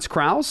 Lawrence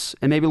Krauss?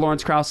 And maybe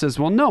Lawrence Krauss says,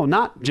 well, no,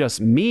 not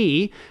just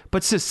me,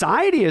 but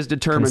society has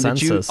determined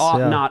that you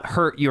ought not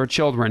hurt your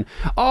children.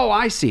 Oh,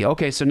 I see.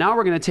 Okay, so now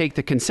we're going to take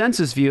the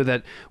consensus view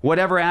that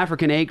whatever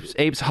African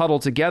apes huddle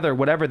together,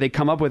 whatever they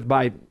come up with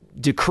by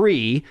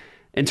decree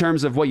in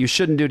terms of what you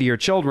shouldn't do to your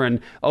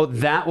children, oh,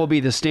 that will be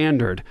the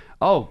standard.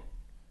 Oh,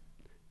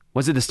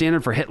 was it the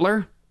standard for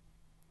Hitler?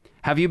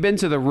 Have you been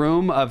to the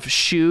room of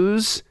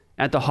shoes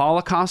at the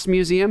Holocaust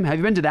Museum? Have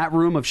you been to that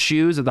room of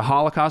shoes at the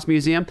Holocaust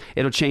Museum?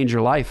 It'll change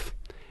your life.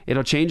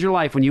 It'll change your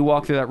life when you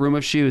walk through that room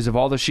of shoes, of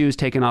all the shoes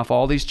taken off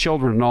all these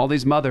children and all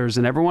these mothers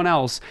and everyone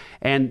else,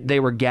 and they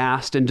were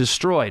gassed and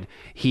destroyed.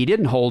 He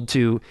didn't hold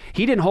to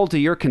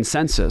your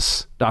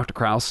consensus, Dr.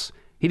 Krauss.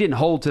 He didn't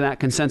hold to that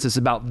consensus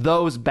about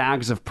those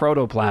bags of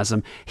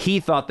protoplasm. He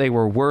thought they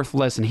were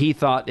worthless, and he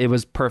thought it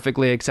was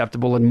perfectly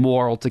acceptable and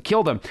moral to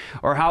kill them.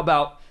 Or how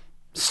about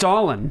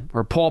Stalin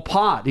or Pol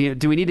Pot?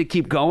 Do we need to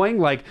keep going?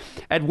 Like,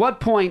 at what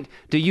point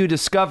do you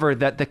discover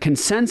that the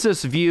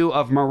consensus view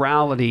of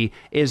morality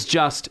is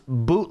just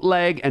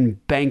bootleg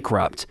and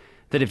bankrupt?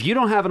 That if you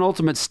don't have an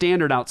ultimate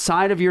standard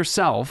outside of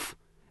yourself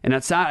and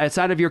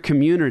outside of your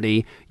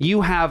community,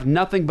 you have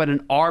nothing but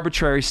an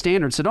arbitrary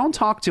standard. So don't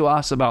talk to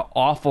us about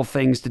awful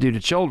things to do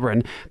to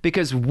children,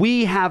 because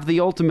we have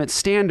the ultimate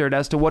standard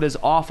as to what is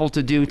awful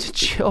to do to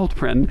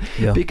children,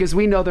 because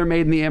we know they're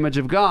made in the image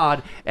of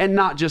God and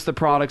not just the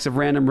products of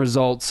random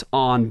results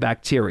on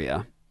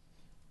bacteria.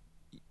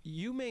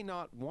 You may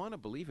not want to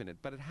believe in it,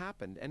 but it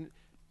happened.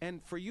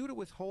 And for you to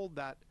withhold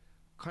that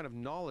kind of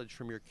knowledge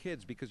from your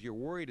kids because you're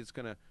worried it's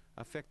going to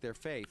affect their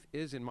faith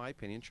is, in my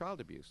opinion,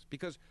 child abuse.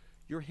 Because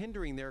you're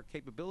hindering their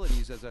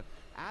capabilities as an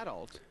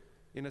adult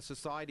in a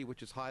society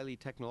which is highly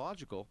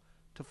technological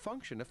to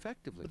function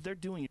effectively. But they're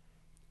doing it.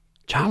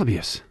 Child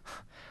abuse.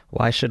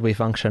 Why should we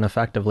function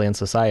effectively in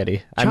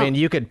society? I mean,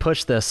 you could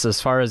push this as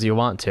far as you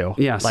want to.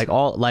 Yes.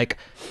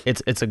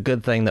 It's a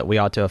good thing that we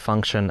ought to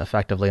function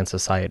effectively in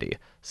society.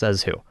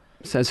 Says who?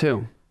 Says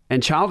who?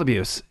 And child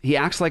abuse. He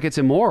acts like it's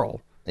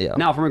immoral. Yeah.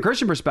 Now, from a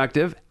Christian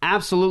perspective,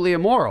 absolutely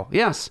immoral.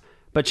 Yes.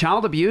 But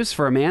child abuse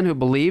for a man who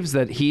believes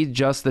that he's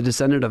just the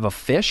descendant of a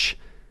fish?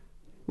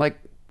 Like,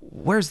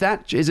 where's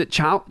that? Is it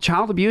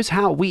child abuse?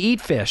 How? We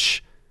eat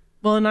fish.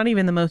 Well, not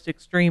even the most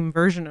extreme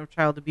version of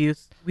child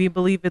abuse. We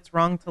believe it's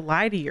wrong to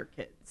lie to your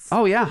kids.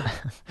 Oh, yeah.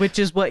 Which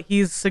is what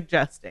he's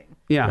suggesting.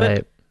 Yeah.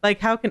 But,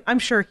 Right. like, I'm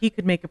sure he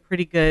could make a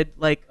pretty good,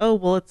 like, oh,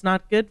 well, it's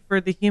not good for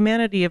the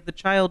humanity of the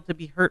child to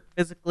be hurt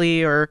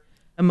physically or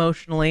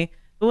emotionally.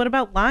 But what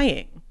about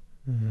lying?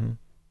 Mm-hmm.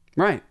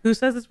 Right. Who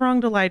says it's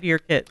wrong to lie to your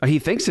kid? He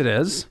thinks it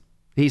is.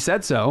 He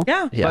said so.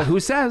 Yeah. But who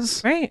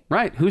says? Right.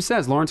 Right. Who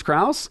says? Lawrence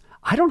Krauss?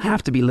 I don't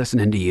have to be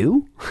listening to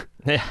you.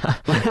 Yeah.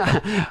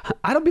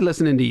 I don't be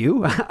listening to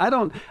you. I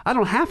don't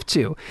have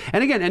to.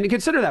 And again, and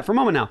consider that for a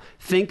moment now.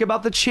 Think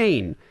about the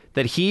chain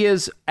that he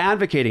is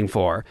advocating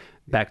for.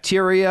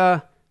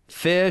 Bacteria,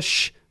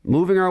 fish,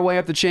 moving our way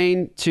up the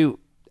chain to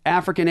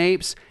African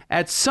apes.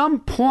 At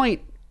some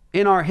point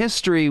in our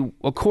history,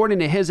 according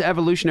to his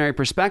evolutionary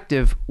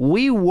perspective,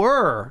 we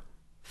were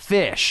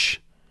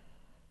fish.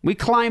 We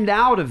climbed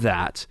out of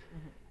that.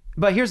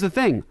 But here's the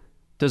thing.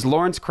 Does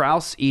Lawrence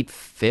Krauss eat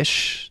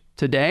fish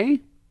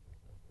today?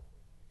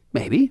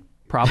 Maybe.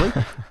 Probably.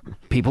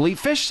 People eat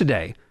fish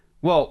today.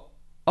 Well,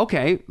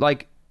 okay.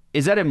 Like,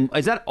 is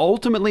that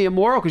ultimately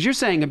immoral? Because you're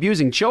saying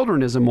abusing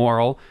children is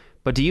immoral,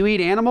 but do you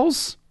eat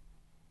animals?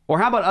 Or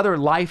how about other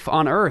life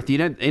on Earth? Do you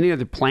know any of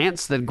the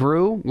plants that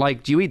grew?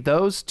 Like, do you eat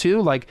those too?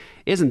 Like,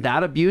 isn't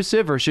that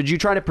abusive? Or should you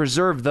try to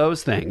preserve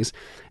those things?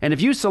 And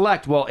if you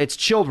select, well, it's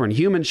children,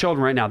 human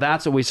children right now,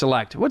 that's what we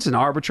select. What's an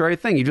arbitrary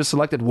thing? You just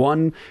selected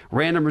one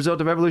random result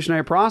of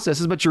evolutionary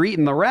processes, but you're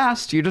eating the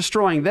rest. You're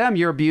destroying them.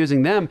 You're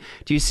abusing them.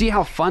 Do you see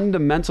how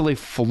fundamentally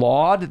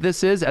flawed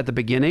this is at the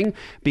beginning?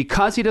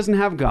 Because he doesn't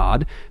have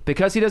God,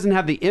 because he doesn't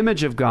have the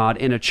image of God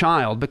in a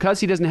child,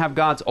 because he doesn't have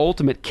God's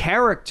ultimate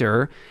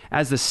character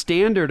as the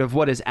standard of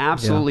what is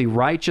absolutely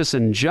righteous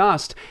and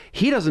just,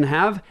 he doesn't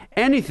have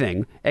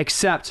anything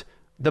except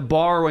the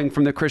borrowing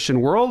from the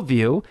Christian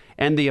worldview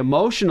and the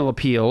emotional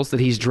appeals that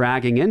he's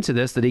dragging into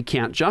this that he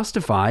can't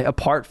justify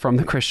apart from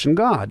the Christian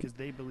God. Because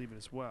they believe it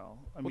as well.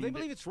 I Well, mean, they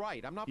believe it's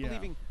right. I'm not Yeah.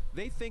 believing.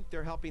 They think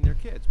they're helping their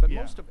kids, but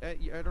Yeah. most of I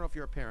don't know if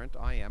you're a parent.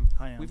 I am.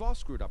 I am. We've all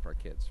screwed up our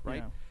kids,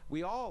 right? Yeah.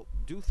 We all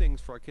do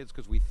things for our kids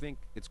because we think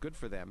it's good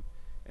for them,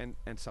 and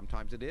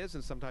sometimes it is,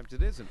 and sometimes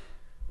it isn't.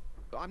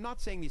 I'm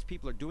not saying these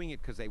people are doing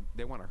it because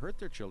they want to hurt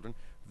their children.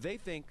 They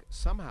think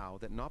somehow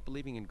that not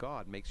believing in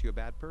God makes you a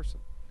bad person.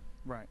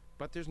 Right.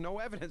 But there's no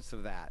evidence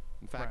of that.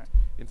 In fact,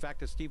 Right.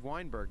 as Steve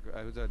Weinberg,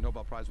 who's a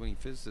Nobel Prize-winning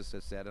physicist,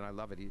 has said, and I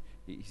love it.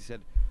 He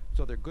said,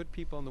 so there are good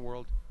people in the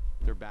world,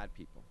 they're bad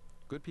people.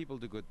 Good people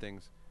do good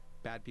things,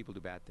 bad people do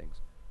bad things.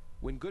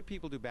 When good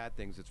people do bad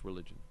things, it's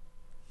religion.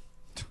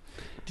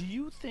 Do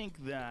you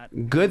think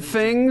that Good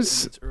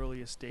things, in its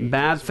earliest stages,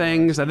 bad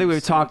things. I think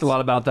we've talked a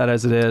lot about that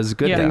as it is.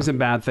 Good things and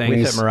bad things.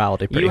 We hit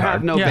morality pretty You hard.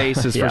 have no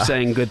basis Yeah. for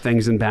saying good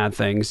things and bad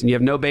things. And you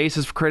have no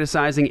basis for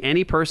criticizing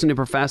any person who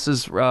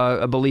professes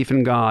a belief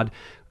in God.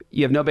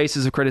 You have no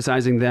basis of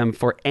criticizing them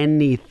for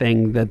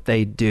anything that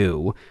they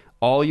do.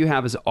 All you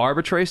have is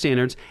arbitrary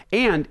standards.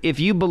 And if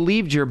you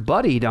believed your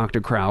buddy,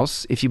 Dr.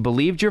 Krauss, if you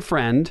believed your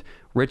friend,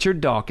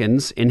 Richard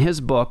Dawkins, in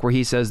his book where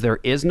he says there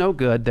is no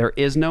good, there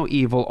is no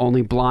evil,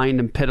 only blind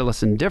and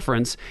pitiless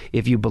indifference,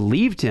 if you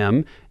believed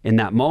him in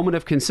that moment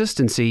of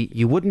consistency,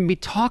 you wouldn't be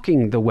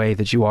talking the way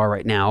that you are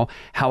right now.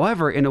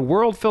 However, in a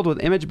world filled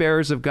with image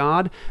bearers of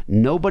God,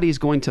 nobody's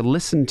going to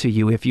listen to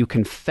you if you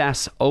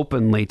confess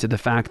openly to the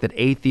fact that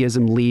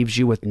atheism leaves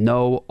you with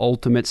no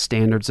ultimate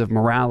standards of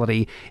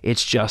morality.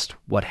 It's just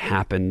what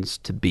happens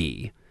to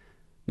be.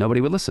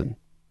 Nobody would listen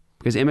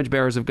because image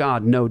bearers of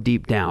God know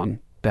deep down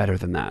better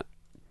than that.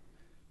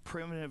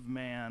 Primitive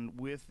man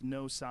with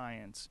no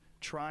science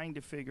trying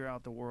to figure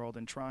out the world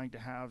and trying to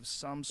have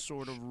some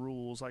sort of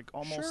rules, like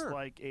almost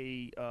like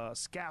a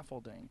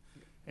scaffolding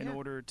in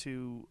order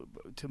to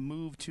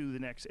move to the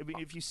next. I mean,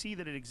 if you see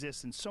that it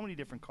exists in so many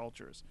different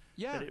cultures,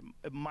 that it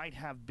might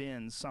have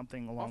been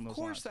something along those lines.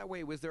 Of course, that way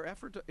it was their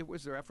effort. It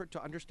was their effort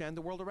to understand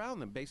the world around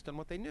them based on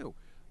what they knew.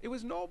 It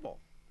was noble.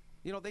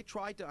 You know, they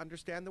tried to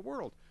understand the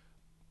world,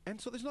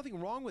 and so there's nothing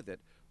wrong with it.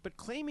 But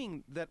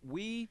claiming that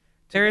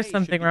there is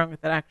something wrong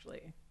with it,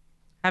 actually.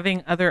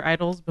 Having other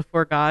idols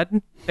before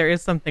God, there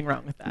is something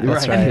wrong with that.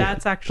 That's right. And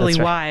that's actually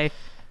why,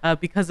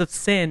 because of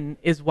sin,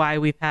 is why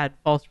we've had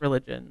false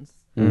religions.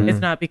 Mm-hmm. It's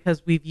not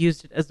because we've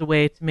used it as a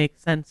way to make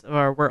sense of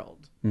our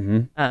world.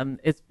 Mm-hmm.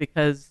 It's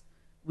because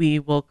we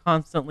will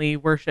constantly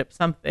worship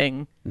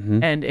something,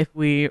 and if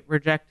we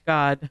reject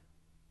God,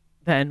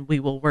 then we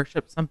will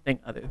worship something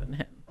other than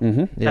him.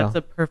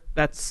 Mm-hmm.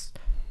 That's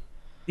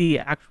the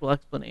actual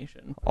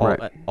explanation.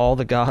 All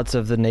the gods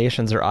of the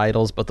nations are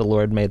idols, but the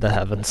Lord made the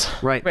heavens.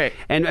 Right.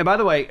 And by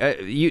the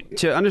way,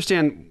 to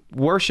understand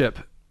worship,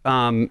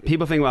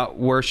 people think about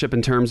worship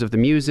in terms of the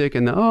music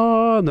and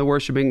the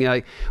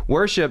worshiping.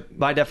 Worship,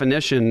 by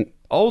definition,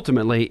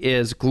 ultimately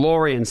is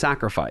glory and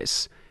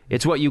sacrifice.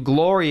 It's what you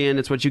glory in,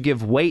 it's what you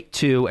give weight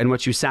to, and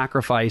what you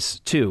sacrifice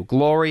to.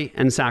 Glory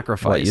and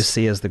sacrifice. What you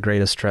see as the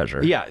greatest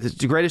treasure. Yeah, it's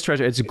the greatest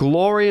treasure. It's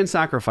glory and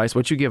sacrifice,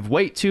 what you give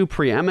weight to,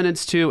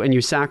 preeminence to, and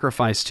you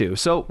sacrifice to.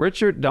 So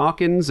Richard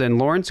Dawkins and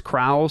Lawrence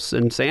Krauss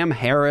and Sam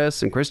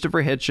Harris and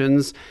Christopher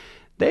Hitchens,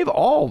 they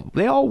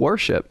all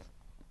worship.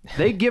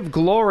 They give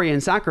glory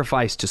and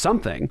sacrifice to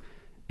something,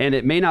 and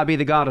it may not be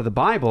the God of the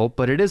Bible,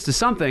 but it is to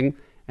something.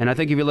 And I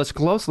think if you listen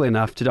closely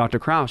enough to Dr.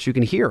 Krauss, you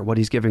can hear what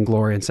he's giving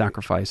glory and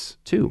sacrifice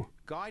to.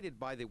 Guided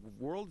by the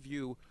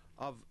worldview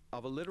of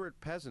illiterate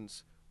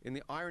peasants in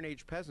the Iron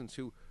Age peasants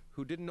who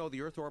didn't know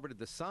the Earth orbited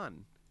the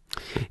sun.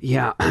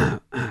 Yeah,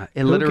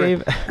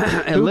 illiterate.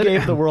 Who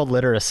gave the world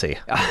literacy?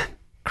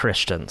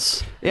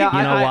 Christians. Yeah,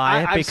 you know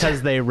why?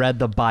 Because they read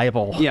the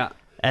Bible. Yeah.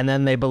 And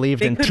then they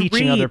believed in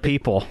teaching other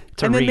people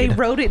to read. And then they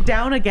wrote it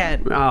down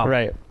again. Oh.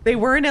 Right. They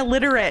weren't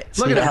illiterate.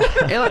 Look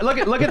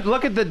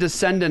at the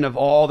descendant of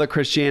all that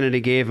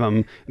Christianity gave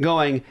them,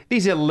 going,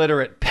 these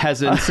illiterate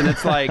peasants. And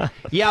it's like,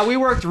 yeah, we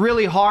worked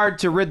really hard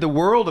to rid the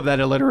world of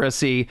that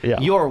illiteracy. Yeah.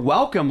 You're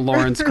welcome,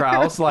 Lawrence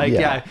Krauss.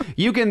 Like,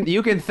 you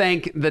can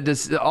thank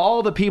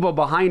all the people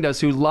behind us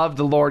who loved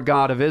the Lord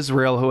God of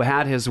Israel, who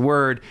had his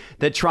word,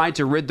 that tried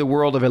to rid the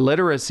world of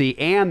illiteracy,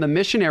 and the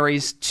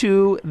missionaries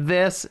to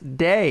this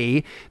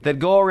day that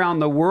go around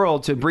the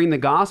world to bring the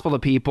gospel to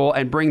people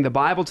and bring the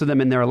Bible to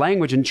them in their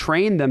language and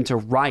train them to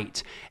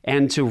write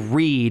and to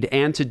read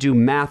and to do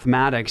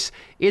mathematics.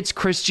 It's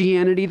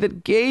Christianity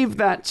that gave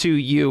that to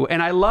you.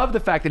 And I love the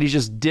fact that he's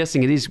just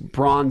dissing these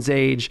Bronze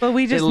Age but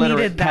we just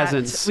illiterate needed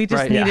peasants. We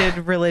just needed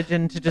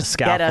religion to just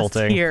get us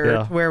here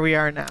to where we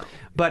are now.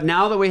 But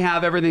now that we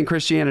have everything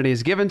Christianity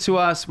has given to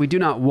us, we do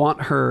not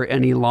want her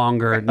any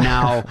longer.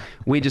 Now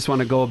we just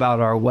want to go about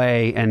our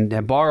way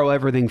and borrow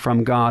everything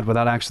from God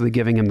without actually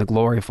giving him the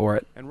glory for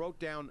it. And wrote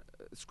down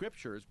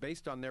scriptures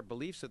based on their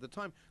beliefs at the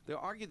time. They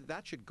argued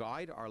that should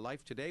guide our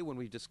life today when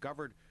we've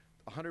discovered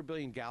 100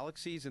 billion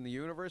galaxies in the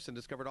universe and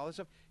discovered all this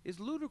stuff is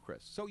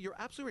ludicrous. So you're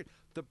absolutely right.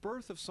 The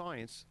birth of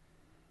science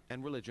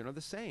and religion are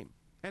the same.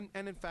 And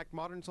in fact,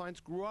 modern science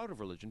grew out of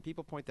religion.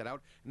 People point that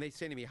out, and they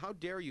say to me, how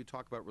dare you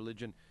talk about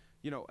religion,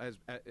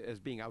 as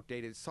being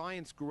outdated?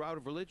 Science grew out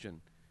of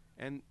religion.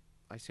 And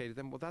I say to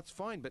them, well, that's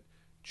fine, but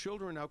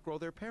children outgrow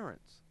their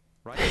parents,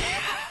 right?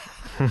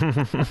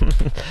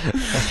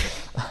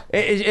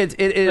 It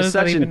is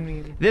such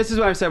an... This is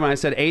what I said when I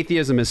said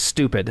atheism is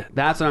stupid.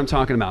 That's what I'm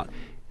talking about.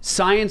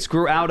 Science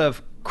grew out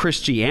of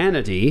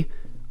Christianity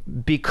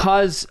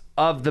because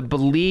of the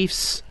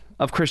beliefs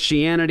of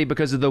Christianity,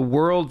 because of the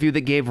worldview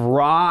that gave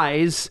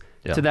rise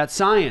to that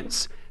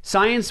science.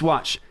 Science,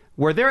 watch.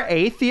 Were there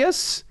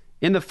atheists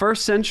in the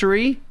first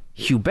century?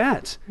 You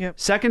bet. Yep.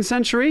 Second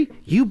century?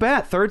 You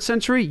bet. Third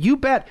century? You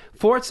bet.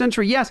 Fourth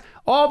century? Yes.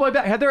 All the way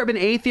back. Have there been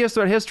atheists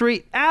throughout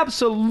history?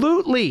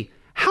 Absolutely.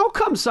 How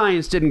come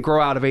science didn't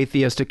grow out of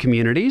atheistic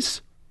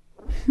communities?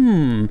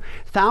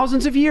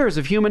 thousands of years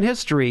of human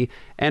history,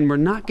 and we're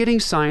not getting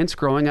science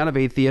growing out of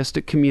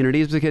atheistic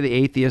communities because of the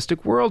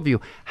atheistic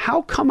worldview.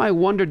 How come, I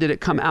wonder, did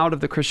it come out of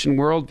the Christian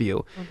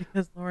worldview? Well,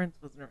 because Lawrence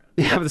wasn't around.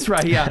 Yeah, that's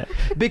right. Yeah,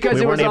 because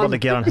We it weren't was able on, to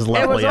get on his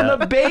level It was yet. on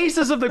the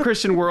basis of the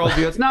Christian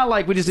worldview. It's not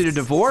like we just need a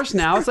divorce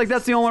now. It's like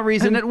that's the only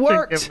reason it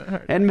worked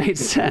and made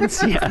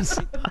sense. Yes.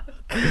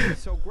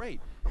 It's so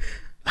great.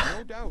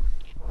 No doubt.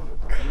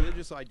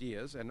 Religious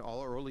ideas, and all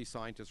our early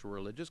scientists were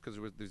religious because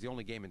it was the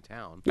only game in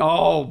town.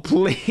 Oh,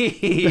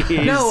 please.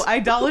 No,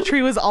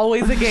 idolatry was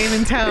always a game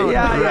in town.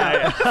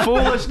 Yeah.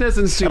 Foolishness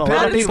and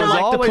stupidity people was like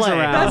to always play.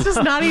 around. That's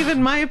just not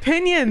even my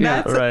opinion.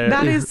 Yeah,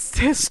 That is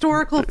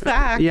historical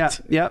fact.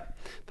 Yep.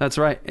 That's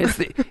right.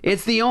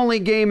 It's the only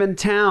game in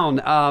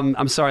town.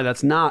 I'm sorry,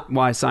 that's not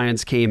why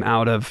science came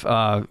out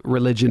of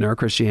religion or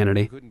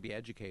Christianity. Couldn't be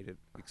educated,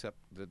 except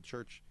the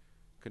church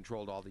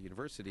controlled all the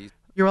universities.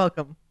 You're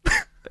welcome.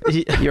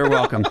 You're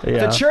welcome.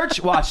 Yeah. The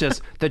church, watch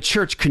this. The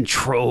church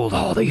controlled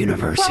all the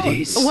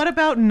universities. What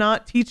about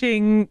not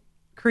teaching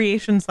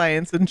creation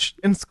science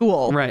in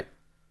school? Right.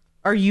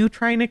 Are you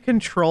trying to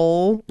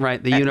control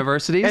Right. The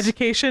universities.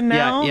 education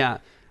now? Yeah.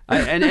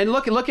 And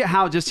look at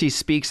how just he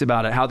speaks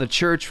about it, how the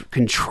church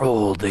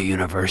controlled the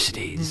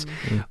universities.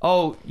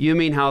 Oh, you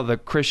mean how the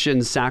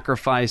Christians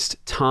sacrificed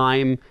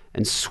time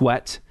and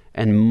sweat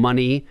and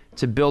money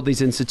to build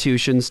these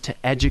institutions, to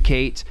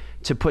educate,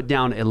 to put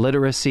down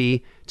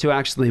illiteracy, to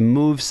actually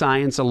move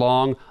science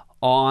along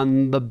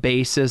on the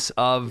basis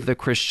of the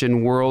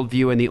Christian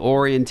worldview and the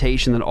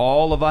orientation that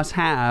all of us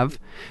have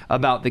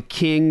about the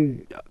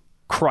King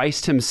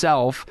Christ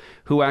himself,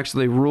 who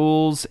actually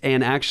rules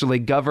and actually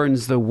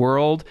governs the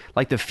world,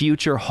 like the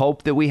future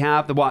hope that we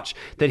have. Watch,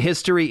 that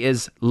history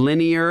is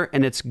linear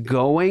and it's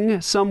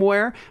going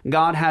somewhere.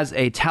 God has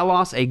a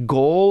telos, a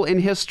goal in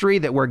history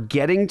that we're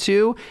getting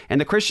to. And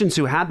the Christians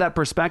who had that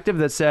perspective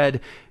that said,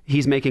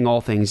 he's making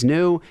all things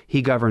new,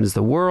 he governs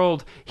the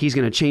world, he's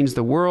going to change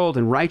the world,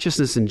 and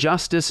righteousness and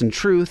justice and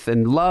truth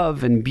and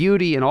love and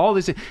beauty and all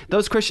these things.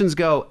 Those Christians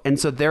go, and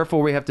so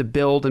therefore we have to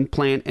build and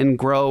plant and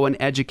grow and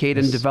educate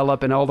and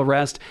develop and all the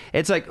rest.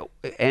 It's like,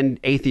 and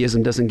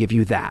atheism doesn't give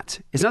you that.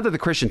 It's not that the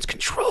Christians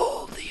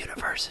control the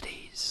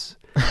universities.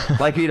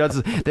 Like,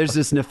 there's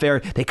this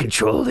nefarious, they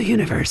control the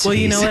universities. Well,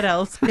 you know what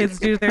else kids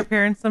do to their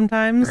parents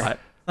sometimes? What?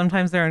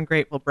 Sometimes they're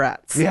ungrateful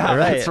brats. Yeah,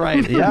 that's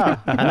right. Yeah.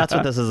 And that's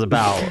what this is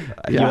about.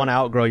 Yeah. You want to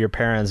outgrow your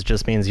parents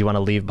just means you want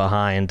to leave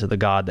behind the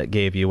God that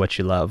gave you what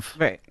you love.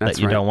 Right. That's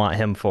that you right. don't want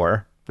him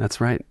for.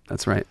 That's right.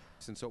 That's right.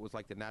 And so it was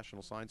like the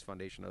National Science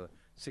Foundation of the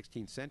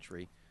 16th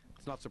century.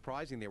 It's not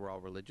surprising they were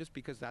all religious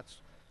because that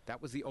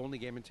was the only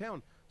game in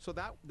town. So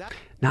that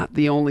Not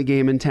the only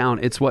game in town.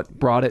 It's what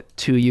brought it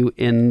to you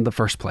in the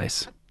first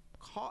place.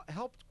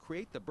 helped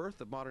create the birth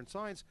of modern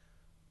science,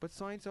 but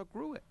science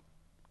outgrew it.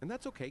 And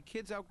that's okay.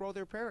 Kids outgrow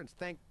their parents.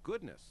 Thank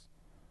goodness.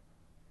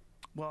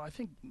 Well, I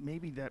think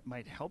maybe that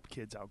might help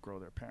kids outgrow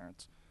their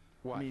parents.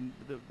 What? I mean,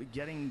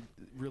 getting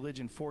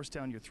religion forced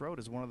down your throat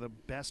is one of the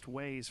best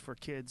ways for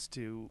kids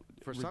to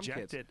For some reject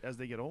kids. it as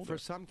they get older. For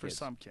some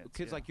kids.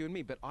 yeah. Like you and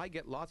me. But I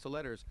get lots of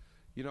letters.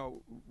 You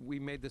know, we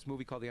made this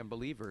movie called The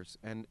Unbelievers,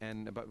 and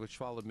about which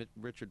followed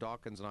Richard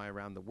Dawkins and I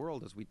around the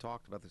world as we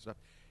talked about this stuff.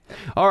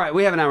 All right,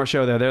 we have an hour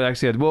show there. They're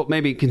actually good. We'll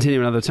maybe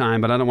continue another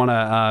time, but I don't want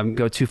to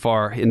go too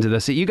far into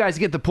this. You guys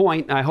get the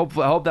point. I hope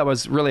that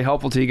was really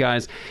helpful to you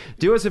guys.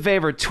 Do us a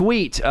favor,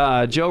 tweet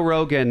Joe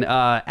Rogan.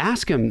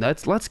 Ask him.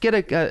 Let's get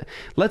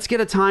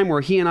a time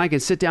where he and I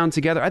can sit down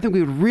together. I think we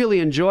would really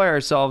enjoy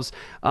ourselves.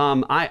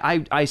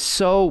 I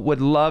so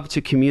would love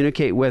to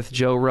communicate with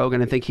Joe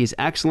Rogan. I think he's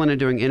excellent at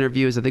doing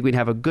interviews. I think we'd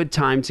have a good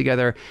time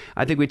together.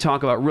 I think we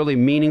talk about really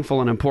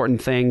meaningful and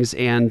important things.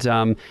 And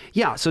so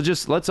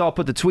just let's all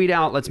put the tweet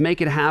out. Let's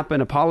make it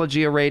happen.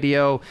 Apologia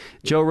Radio,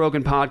 Joe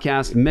Rogan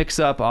podcast, mix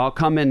up. I'll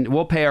come in.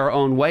 We'll pay our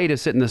own way to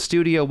sit in the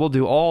studio. We'll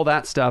do all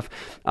that stuff.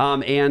 So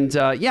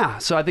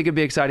I think it'd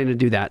be exciting to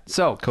do that.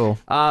 So cool.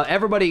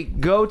 Everybody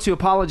go to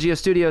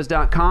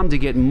apologiastudios.com to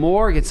get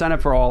more. Get signed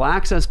up for All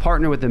Access,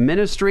 partner with the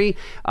ministry.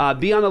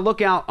 Be on the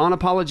lookout on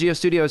Apologia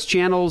Studios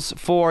channels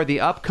for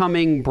the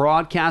upcoming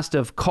broadcast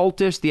of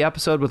Cultish, the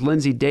episode with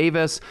Lindsay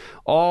Davis.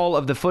 All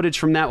of the footage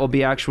from that will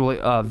be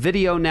actual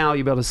video now.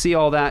 You'll be able to see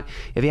all that.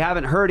 If you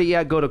haven't heard it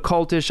yet, go to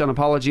Cultish on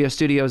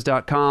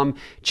apologiastudios.com.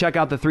 Check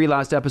out the 3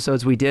 last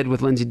episodes we did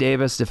with Lindsay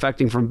Davis,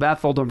 Defecting from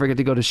Bethel. Don't forget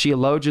to go to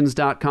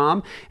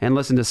sheologians.com and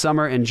listen to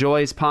Summer and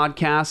Joy's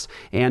podcast.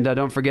 And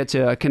don't forget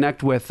to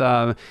connect with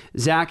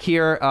Zach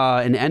here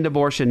and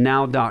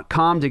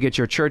endabortionnow.com to get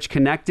your church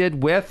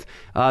connected with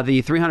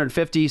the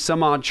 350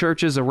 some odd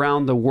churches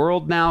around the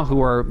world now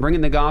who are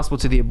bringing the gospel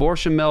to the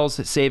abortion mills,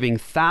 saving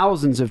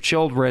thousands of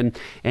children,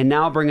 and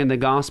now bringing the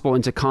gospel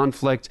into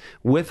conflict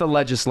with the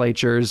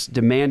legislatures,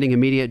 demanding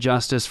immediate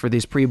justice for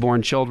these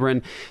preborn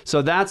children.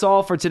 So that's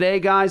all for today,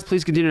 guys.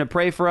 Please continue to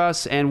pray for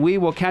us, and we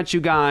will catch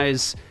you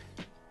guys.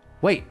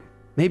 Wait,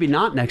 maybe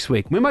not next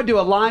week. We might do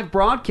a live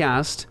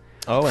broadcast.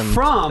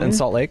 In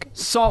Salt Lake?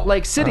 Salt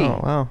Lake City. Oh,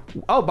 wow.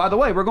 Oh, by the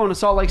way, we're going to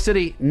Salt Lake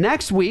City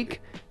next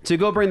week to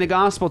go bring the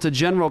gospel to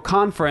General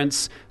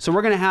Conference. So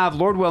we're going to have,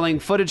 Lord willing,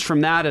 footage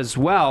from that as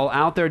well,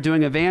 out there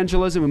doing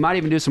evangelism. We might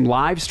even do some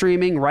live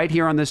streaming right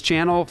here on this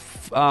channel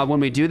when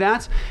we do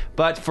that.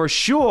 But for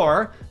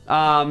sure,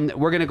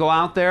 we're going to go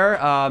out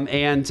there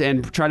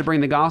and try to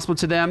bring the gospel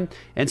to them.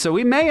 And so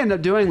we may end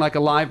up doing like a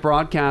live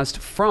broadcast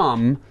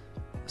from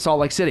Salt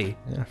Lake City.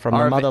 Yeah, from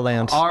the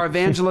motherland. Our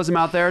evangelism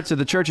out there to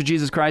the Church of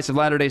Jesus Christ of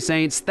Latter-day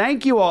Saints.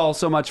 Thank you all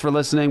so much for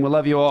listening. We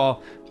love you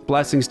all.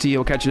 Blessings to you.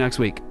 We'll catch you next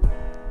week.